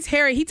Prince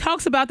Harry, he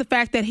talks about the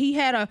fact that he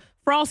had a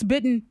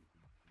frostbitten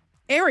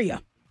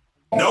area.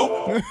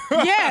 Nope.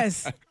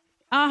 Yes.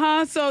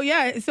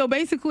 So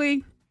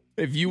basically,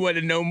 if you want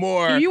to know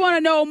more. He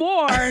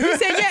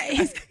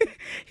said,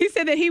 he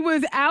said that he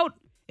was out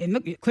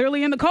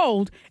clearly in the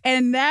cold,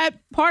 and that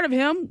part of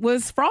him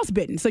was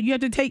frostbitten. So you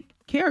have to take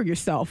care of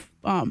yourself.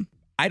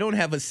 I don't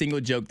have a single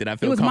joke that I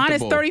feel comfortable. It was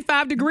comfortable. minus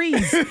 35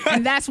 degrees,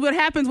 and that's what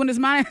happens when it's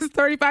minus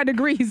 35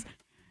 degrees.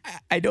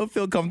 I don't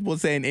feel comfortable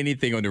saying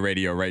anything on the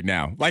radio right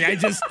now. Like, I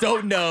just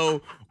don't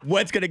know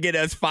what's going to get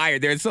us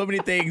fired. There's so many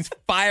things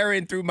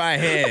firing through my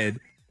head,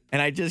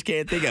 and I just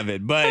can't think of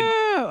it. But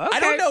I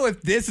don't know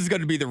if this is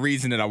going to be the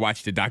reason that I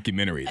watched the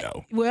documentary,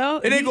 though.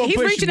 Well, it ain't gonna he's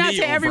push reaching out me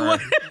to over. everyone.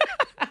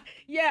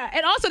 Yeah,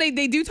 and also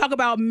they do talk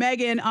about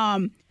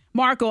Meghan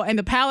Markle and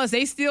the palace.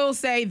 They still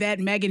say that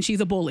Meghan,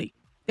 she's a bully.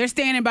 They're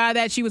standing by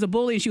that. She was a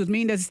bully and she was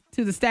mean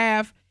to the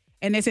staff.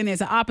 And they're saying it's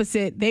the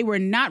opposite. They were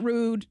not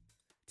rude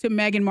to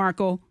Meghan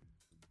Markle.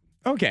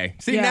 Okay.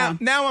 See, now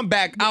I'm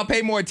back. I'll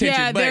pay more attention.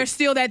 Yeah, but there's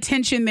still that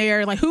tension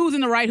there. Like, who's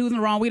in the right, who's in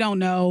the wrong? We don't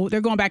know. They're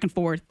going back and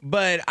forth.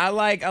 But I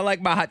like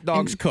my hot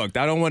dogs cooked.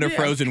 I don't want a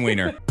frozen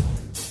wiener.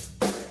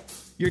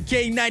 Your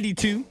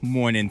K92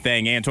 morning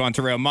thing. Antoine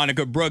Terrell,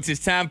 Monica Brooks.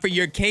 It's time for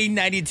your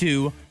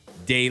K92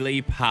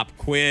 Daily Pop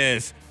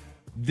Quiz.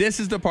 This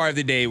is the part of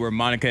the day where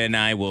Monica and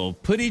I will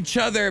put each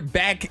other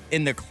back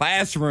in the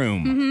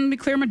classroom. Let me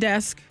clear my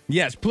desk.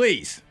 Yes,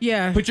 please.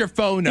 Yeah. Put your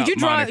phone up, Did you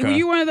draw? Monica. Were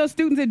you one of those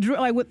students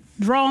that would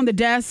draw on the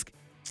desk?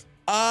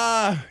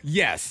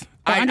 Yes.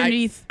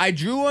 Underneath? I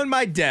drew on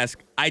my desk.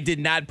 I did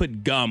not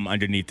put gum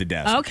underneath the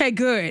desk. Okay,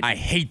 good. I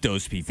hate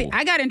those people. See,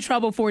 I got in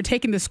trouble for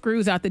taking the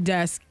screws out the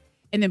desk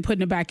and then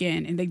putting it back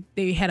in. And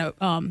they had a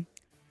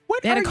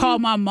they had to call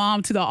my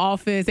mom to the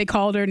office. They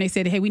called her and they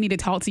said, hey, we need to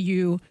talk to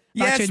you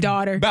about your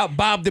daughter. About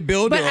Bob the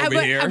Builder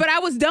over here. But I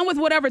was done with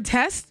whatever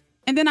test.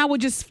 And then I would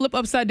just flip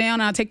upside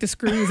down and I'd take the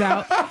screws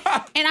out.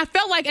 And I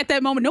felt like at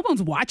that moment, no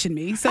one's watching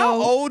me. So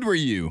how old were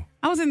you?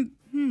 I was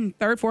in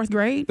third, fourth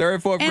grade.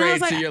 Third, fourth And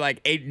grade, like, so you're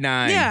like 8,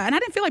 9. Yeah, and I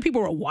didn't feel like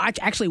people were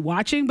actually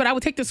watching, but I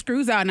would take the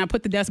screws out and I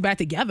put the desk back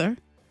together.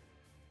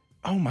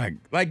 Oh my,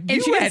 like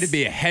And you had to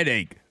be a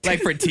headache, like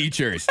for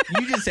teachers.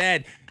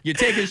 You're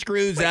taking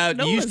screws out.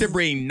 You used to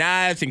bring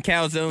knives and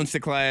calzones to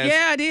class.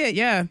 Yeah, I did,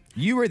 yeah.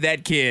 You were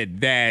that kid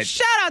that...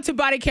 Shout out to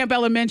Body Camp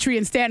Elementary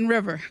in Staten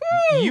River.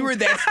 Woo! You were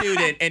that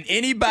student, and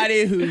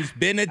anybody who's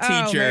been a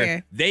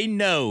teacher, they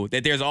know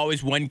that there's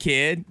always one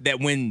kid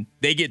that when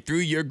they get through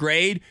your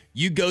grade,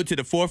 you go to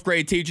the 4th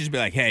grade teachers and be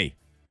like, hey,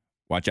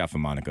 watch out for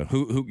Monica.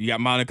 Who you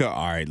got Monica?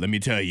 All right, let me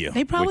tell you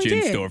They probably what you're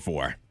in did. store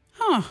for.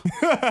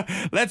 Huh.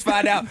 Let's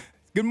find out.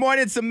 Good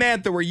morning,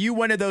 Samantha. Were you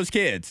one of those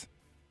kids?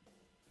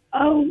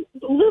 Oh,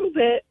 a little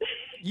bit.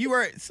 You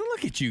were. So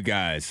look at you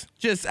guys.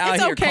 Just out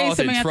It's here okay,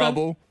 causing Samantha.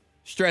 trouble,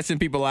 stressing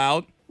people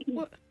out.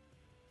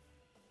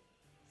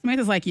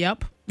 Samantha's like,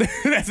 yep.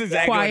 That's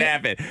exactly Quiet. what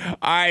happened.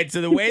 All right,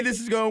 so the way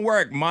this is going to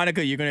work,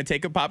 Monica, you're going to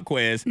take a pop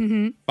quiz.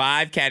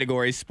 5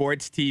 categories: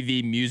 sports,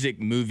 TV, music,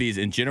 movies,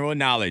 and general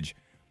knowledge.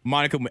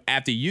 Monica,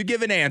 after you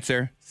give an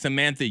answer,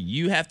 Samantha,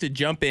 you have to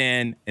jump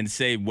in and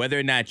say whether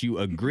or not you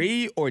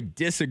agree or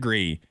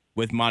disagree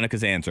with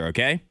Monica's answer,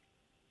 okay?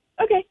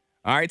 Okay.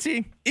 All right,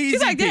 see? Easy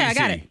She's like, yeah, I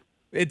got peasy. it.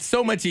 It's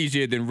so much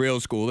easier than real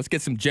school. Let's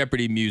get some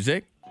Jeopardy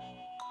music.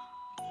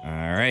 All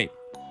right.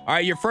 All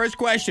right, your first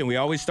question. We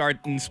always start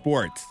in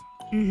sports.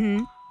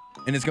 And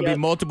it's going to be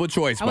multiple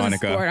choice, I was in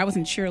Monica. sport. I was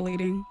in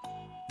cheerleading.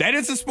 That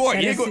is a sport.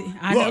 That You is- ain't go-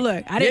 I know,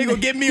 look, I you didn't ain't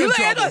gonna get me in Look,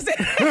 trouble.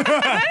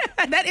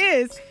 that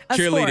is a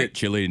sport.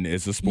 Cheerleading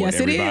is a sport, Yes,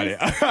 it everybody. is.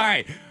 All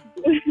right.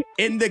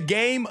 In the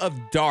game of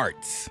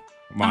darts,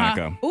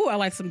 Monica, Ooh, I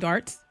like some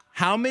darts.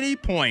 how many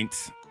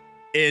points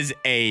is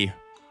a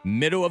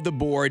middle of the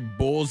board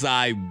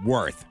bullseye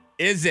worth?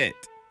 Is it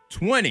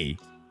 20,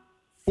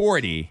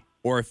 40,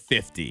 or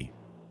 50?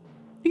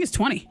 I think it's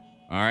 20.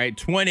 All right,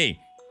 20.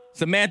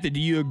 Samantha, do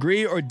you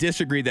agree or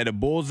disagree that a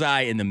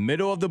bullseye in the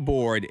middle of the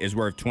board is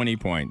worth 20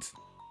 points?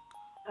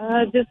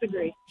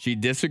 Disagree. She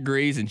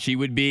disagrees, and she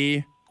would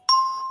be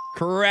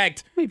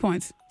correct. How many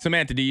points?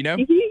 Samantha, do you know?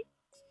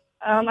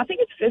 I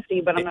think it's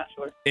 50, but I'm not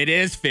sure. It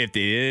is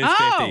 50. It is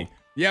Oh. 50.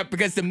 Yep,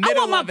 because the I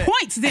middle want of my it.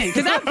 points then,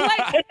 because I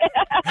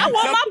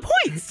want my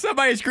points.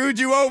 Somebody screwed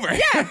you over.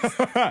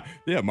 Yes.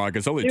 Yeah, Mark,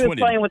 it's only He was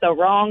 20. playing with the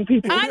wrong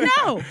people. I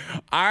know.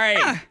 All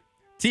right.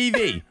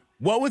 TV.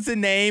 What was the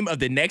name of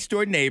the next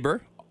door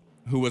neighbor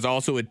who was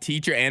also a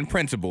teacher and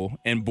principal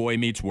in Boy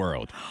Meets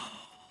World?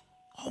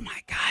 Oh my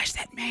gosh,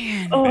 that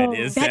man. That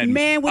is That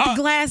man with the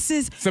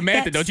glasses.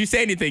 Samantha, That's don't you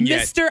say anything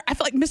yet. I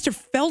feel like Mr.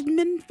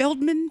 Feldman.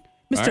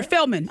 Mr. right.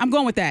 Feldman. I'm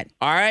going with that.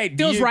 All right.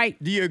 Feels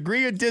right. Do you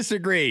agree or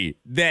disagree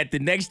that the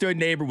next door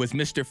neighbor was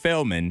Mr.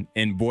 Feldman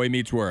in Boy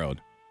Meets World?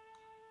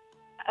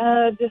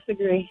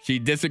 Disagree. She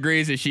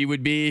disagrees that she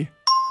would be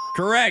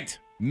correct.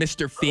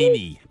 Mr.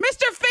 Feeney.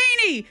 Mr.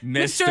 Feeney.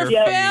 Mr.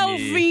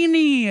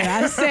 Feeney.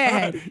 I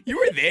said. You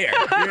were there.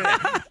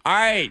 All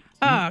right.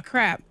 Oh,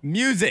 crap.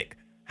 Music.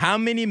 How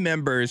many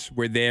members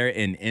were there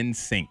in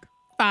NSYNC?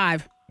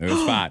 5. It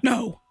was 5.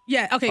 No.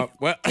 Yeah, okay.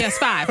 Well. Yes,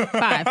 5.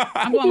 5.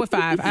 I'm going with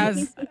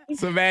 5.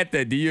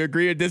 Samantha, do you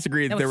agree or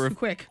disagree that That there was were too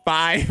quick.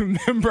 5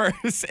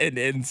 members in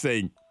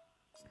NSYNC?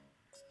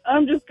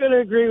 I'm just going to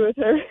agree with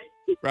her.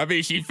 I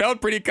mean, she felt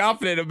pretty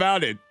confident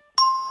about it.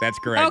 That's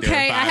correct. There were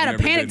Okay, 5 I had a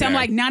members panic. in I'm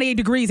there. like 98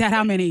 degrees had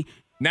how many?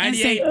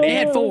 98. They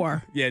had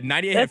 4. Yeah,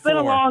 98 It's had 4. been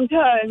a long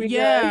time. you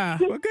Yeah.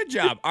 guys. Well, good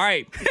job. All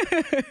right.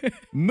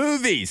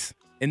 Movies.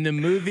 In the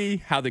movie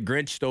How the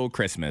Grinch Stole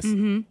Christmas,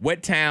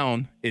 what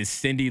town is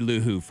Cindy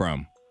Lou Who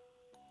from?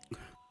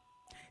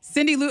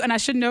 Cindy Lou, and I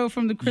should know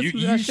from the Christmas.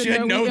 You I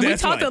should know we this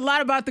talked one. a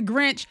lot about the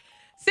Grinch.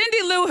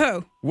 Cindy Lou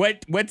Who.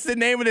 What's the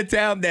name of the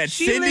town that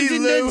She Cindy lived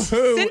in Lou the-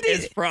 Who Cindy-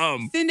 is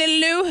from? Cindy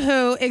Lou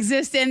Who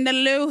exists in the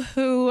Lou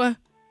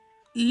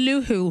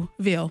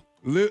Whoville.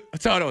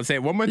 Hold on, say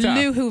it one more time.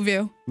 Lou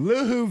Whoville.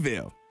 Lou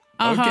Whoville.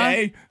 Uh-huh.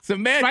 Okay.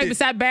 Samantha, Right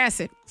beside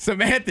Bassett.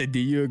 Samantha, do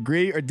you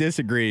agree or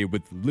disagree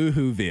with Lou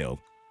Whoville?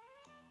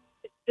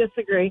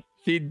 Disagree.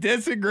 She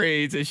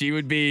disagrees, and she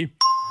would be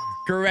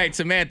correct.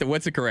 Samantha,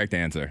 what's the correct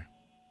answer?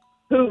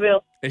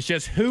 Whoville. It's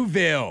just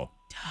Whoville.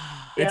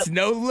 It's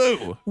no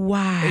Lou.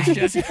 Why? It's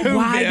just Whoville.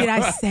 Why did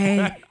I say?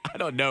 I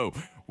don't know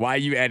why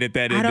you added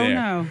that in I there. don't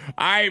know.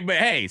 All right, but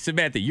hey,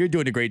 Samantha, you're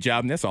doing a great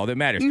job, and that's all that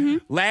matters. Mm-hmm.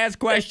 Last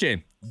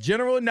question.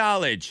 General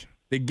knowledge.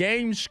 The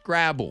game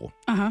Scrabble.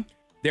 Uh-huh.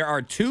 There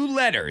are 2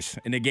 letters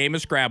in the game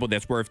of Scrabble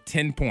that's worth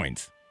 10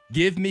 points.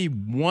 Give me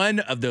one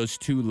of those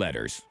 2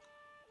 letters.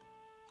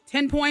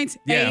 10 points,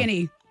 Yeah. A and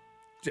E.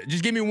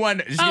 Just give me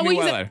one. Just give me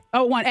one letter.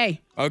 Oh, 1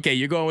 A. Okay,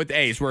 you're going with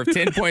A. It's worth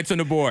 10 points on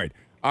the board.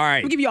 All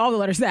right. We'll give you all the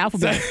letters of the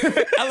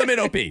alphabet.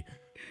 Elemental P.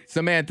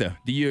 Samantha,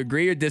 do you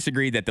agree or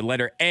disagree that the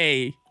letter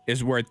A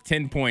is worth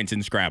 10 points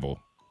in Scrabble?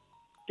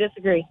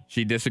 Disagree.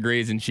 She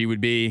disagrees, and she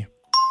would be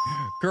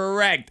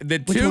correct.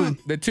 one?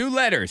 The 2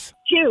 letters.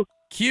 Q.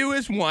 Q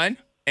is one,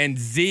 and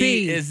Z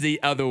Z. is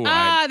the other one.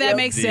 Ah, that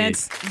makes Z.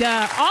 sense.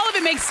 All of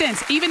it makes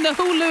sense. Even the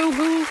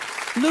Hulu,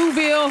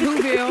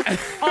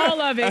 Whoville,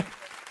 all of it.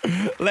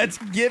 Let's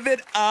give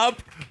it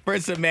up for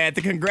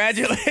Samantha.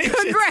 Congratulations,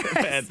 Congrats.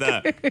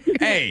 Samantha.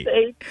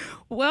 Hey,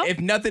 Well, if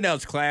nothing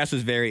else, class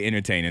was very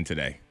entertaining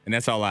today, and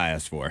that's all I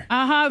asked for.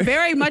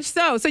 very much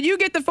so. So you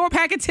get the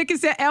 4-pack of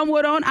tickets at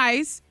Elmwood on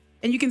Ice,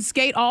 and you can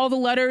skate all the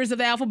letters of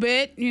the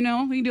alphabet. You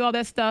know, you can do all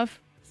that stuff,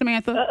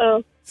 Samantha.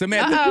 Uh-oh.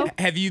 Samantha, Uh-oh.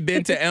 have you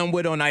been to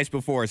Elmwood on Ice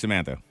before,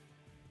 Samantha?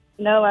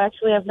 No,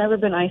 actually, I've never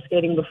been ice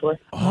skating before.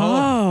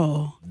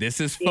 Oh,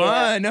 This is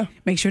fun.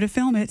 make sure to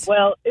film it.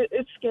 Well,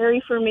 it's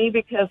scary for me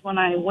because when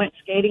I went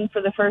skating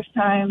for the first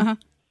time,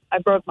 I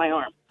broke my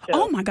arm. So,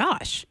 Oh my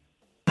gosh.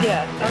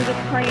 yeah, I'm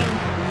just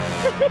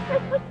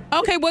praying.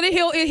 Okay, well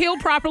it healed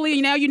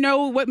properly. Now you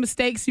know what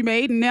mistakes you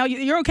made, and now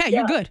you're okay.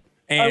 You're good.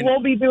 I And,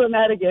 won't be doing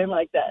that again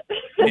like that.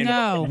 and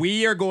No.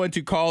 we are going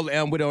to call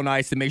Elmwood on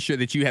Ice to make sure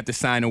that you have to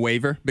sign a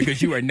waiver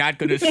because you are not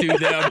going to sue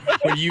them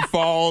when you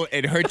fall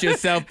and hurt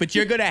yourself, but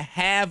you're going to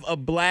have a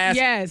blast.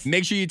 Yes.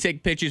 Make sure you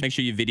take pictures. Make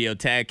sure you video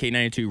tag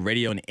K92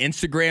 Radio on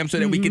Instagram so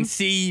that we can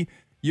see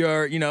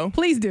your,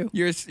 Please do.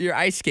 your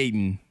ice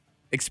skating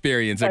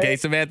experience. Okay, right.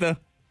 Samantha?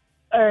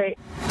 All right.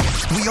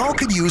 We all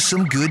could use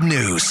some good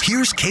news.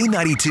 Here's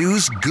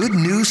K92's good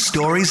news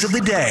stories of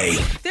the day.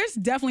 There's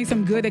definitely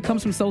some good that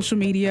comes from social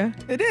media.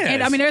 It is.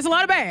 And I mean, there's a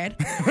lot of bad.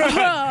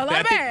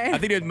 I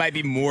think there might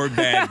be more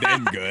bad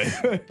than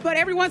good. But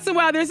every once in a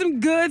while, there's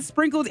some good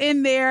sprinkled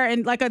in there.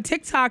 And like a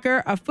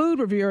TikToker, a food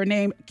reviewer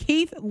named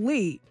Keith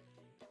Lee,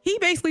 he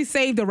basically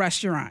saved a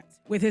restaurant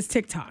with his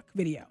TikTok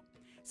video.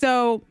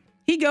 So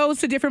he goes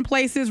to different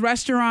places,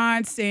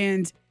 restaurants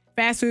and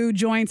fast food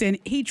joints, and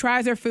he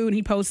tries their food and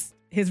he posts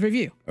his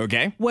review.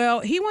 Okay.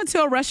 Well, he went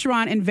to a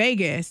restaurant in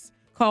Vegas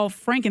called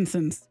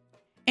Frankincense.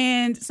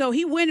 And so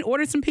he went and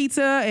ordered some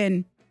pizza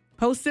and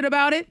posted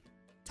about it,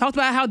 talked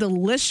about how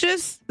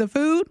delicious the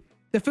food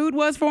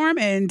was for him.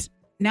 And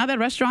now that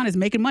restaurant is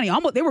making money.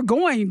 Almost, they were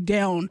going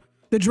down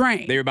the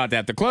drain. They were about to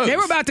have to close. They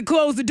were about to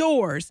close the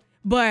doors.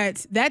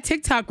 But that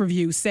TikTok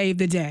review saved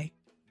the day.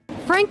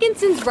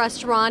 Frankincense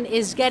restaurant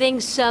is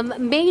getting some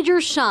major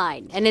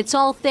shine, and it's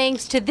all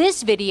thanks to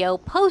this video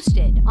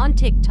posted on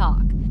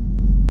TikTok.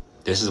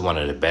 This is one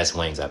of the best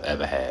wings I've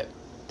ever had.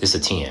 This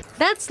is a 10.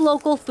 That's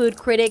local food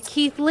critic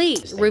Keith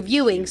Lee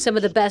reviewing some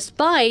of the best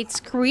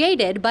bites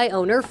created by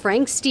owner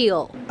Frank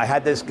Steele. I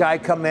had this guy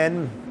come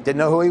in, didn't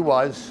know who he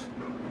was.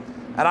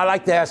 And I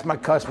like to ask my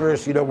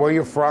customers, where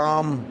you're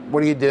from,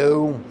 what do you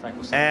do?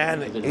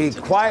 And he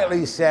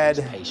quietly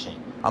said,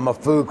 I'm a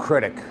food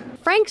critic.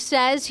 Frank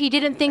says he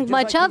didn't think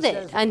much of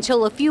it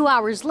until a few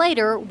hours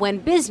later when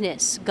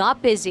business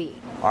got busy.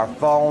 Our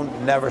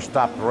phone never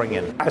stopped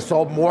ringing. I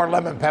sold more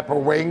lemon pepper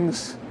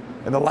wings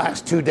in the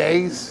last 2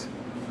 days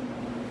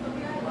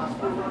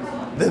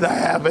than I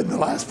have in the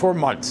last 4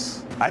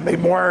 months. I made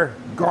more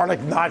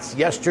garlic knots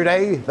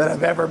yesterday than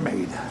I've ever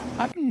made.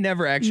 I've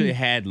never actually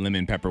had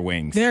lemon pepper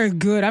wings. They're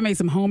good. I made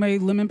some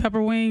homemade lemon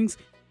pepper wings,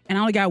 and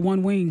I only got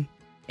one wing.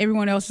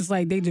 Everyone else just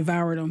they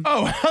devoured them.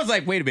 Oh, I was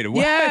like, wait a minute,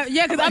 what?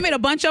 Yeah, because I made a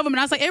bunch of them, and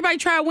I was like, everybody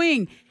try a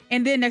wing.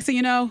 And then next thing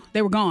you know,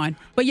 they were gone.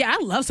 But yeah,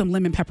 I love some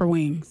lemon pepper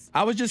wings.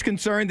 I was just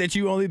concerned that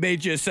you only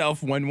made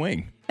yourself one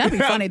wing. That'd be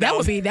funny. that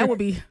would be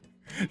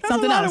That's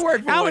something a lot else. of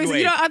work for one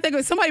wing. I think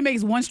if somebody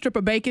makes one strip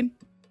of bacon,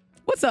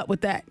 what's up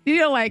with that?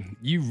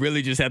 You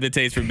really just have the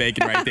taste for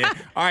bacon right there.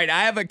 All right,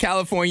 I have a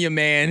California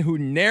man who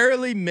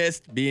narrowly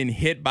missed being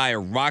hit by a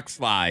rock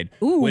slide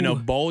when a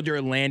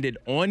boulder landed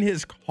on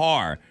his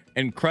car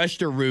and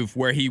crushed a roof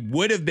where he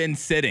would have been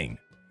sitting.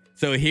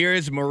 So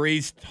here's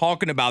Maurice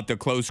talking about the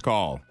close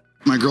call.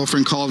 My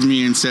girlfriend called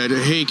me and said,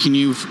 hey, can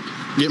you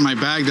get my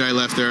bag that I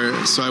left there?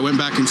 So I went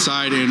back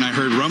inside and I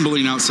heard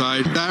rumbling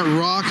outside. That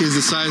rock is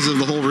the size of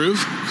the whole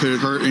roof. Could it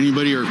hurt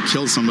anybody or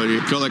kill somebody? I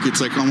feel like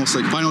it's almost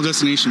like Final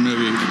Destination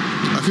movie.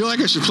 I feel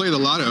like I should play the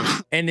lotto.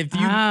 And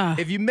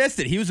if you missed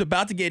it, he was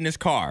about to get in his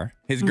car.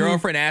 His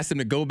girlfriend asked him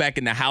to go back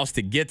in the house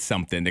to get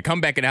something, to come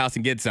back in the house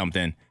and get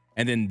something.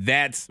 And then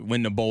that's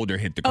when the boulder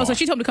hit the car. Oh, so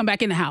she told him to come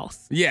back in the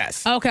house?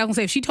 Yes. Okay, I was going to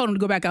say, if she told him to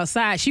go back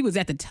outside, she was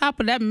at the top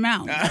of that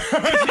mountain.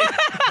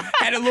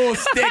 Had a little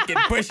stick and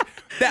pushed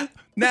that.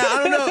 Now,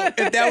 I don't know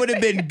if that would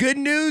have been good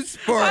news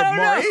for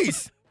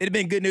Maurice. It'd have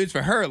been good news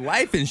for her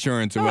life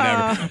insurance or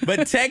whatever.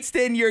 But text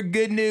in your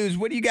good news.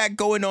 What do you got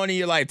going on in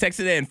your life? Text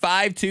it in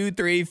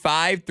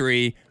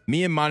 52353.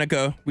 Me and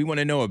Monica, we want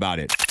to know about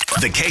it.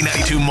 The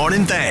K92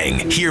 Morning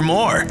Thing. Hear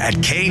more at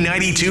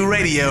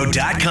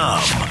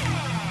K92Radio.com.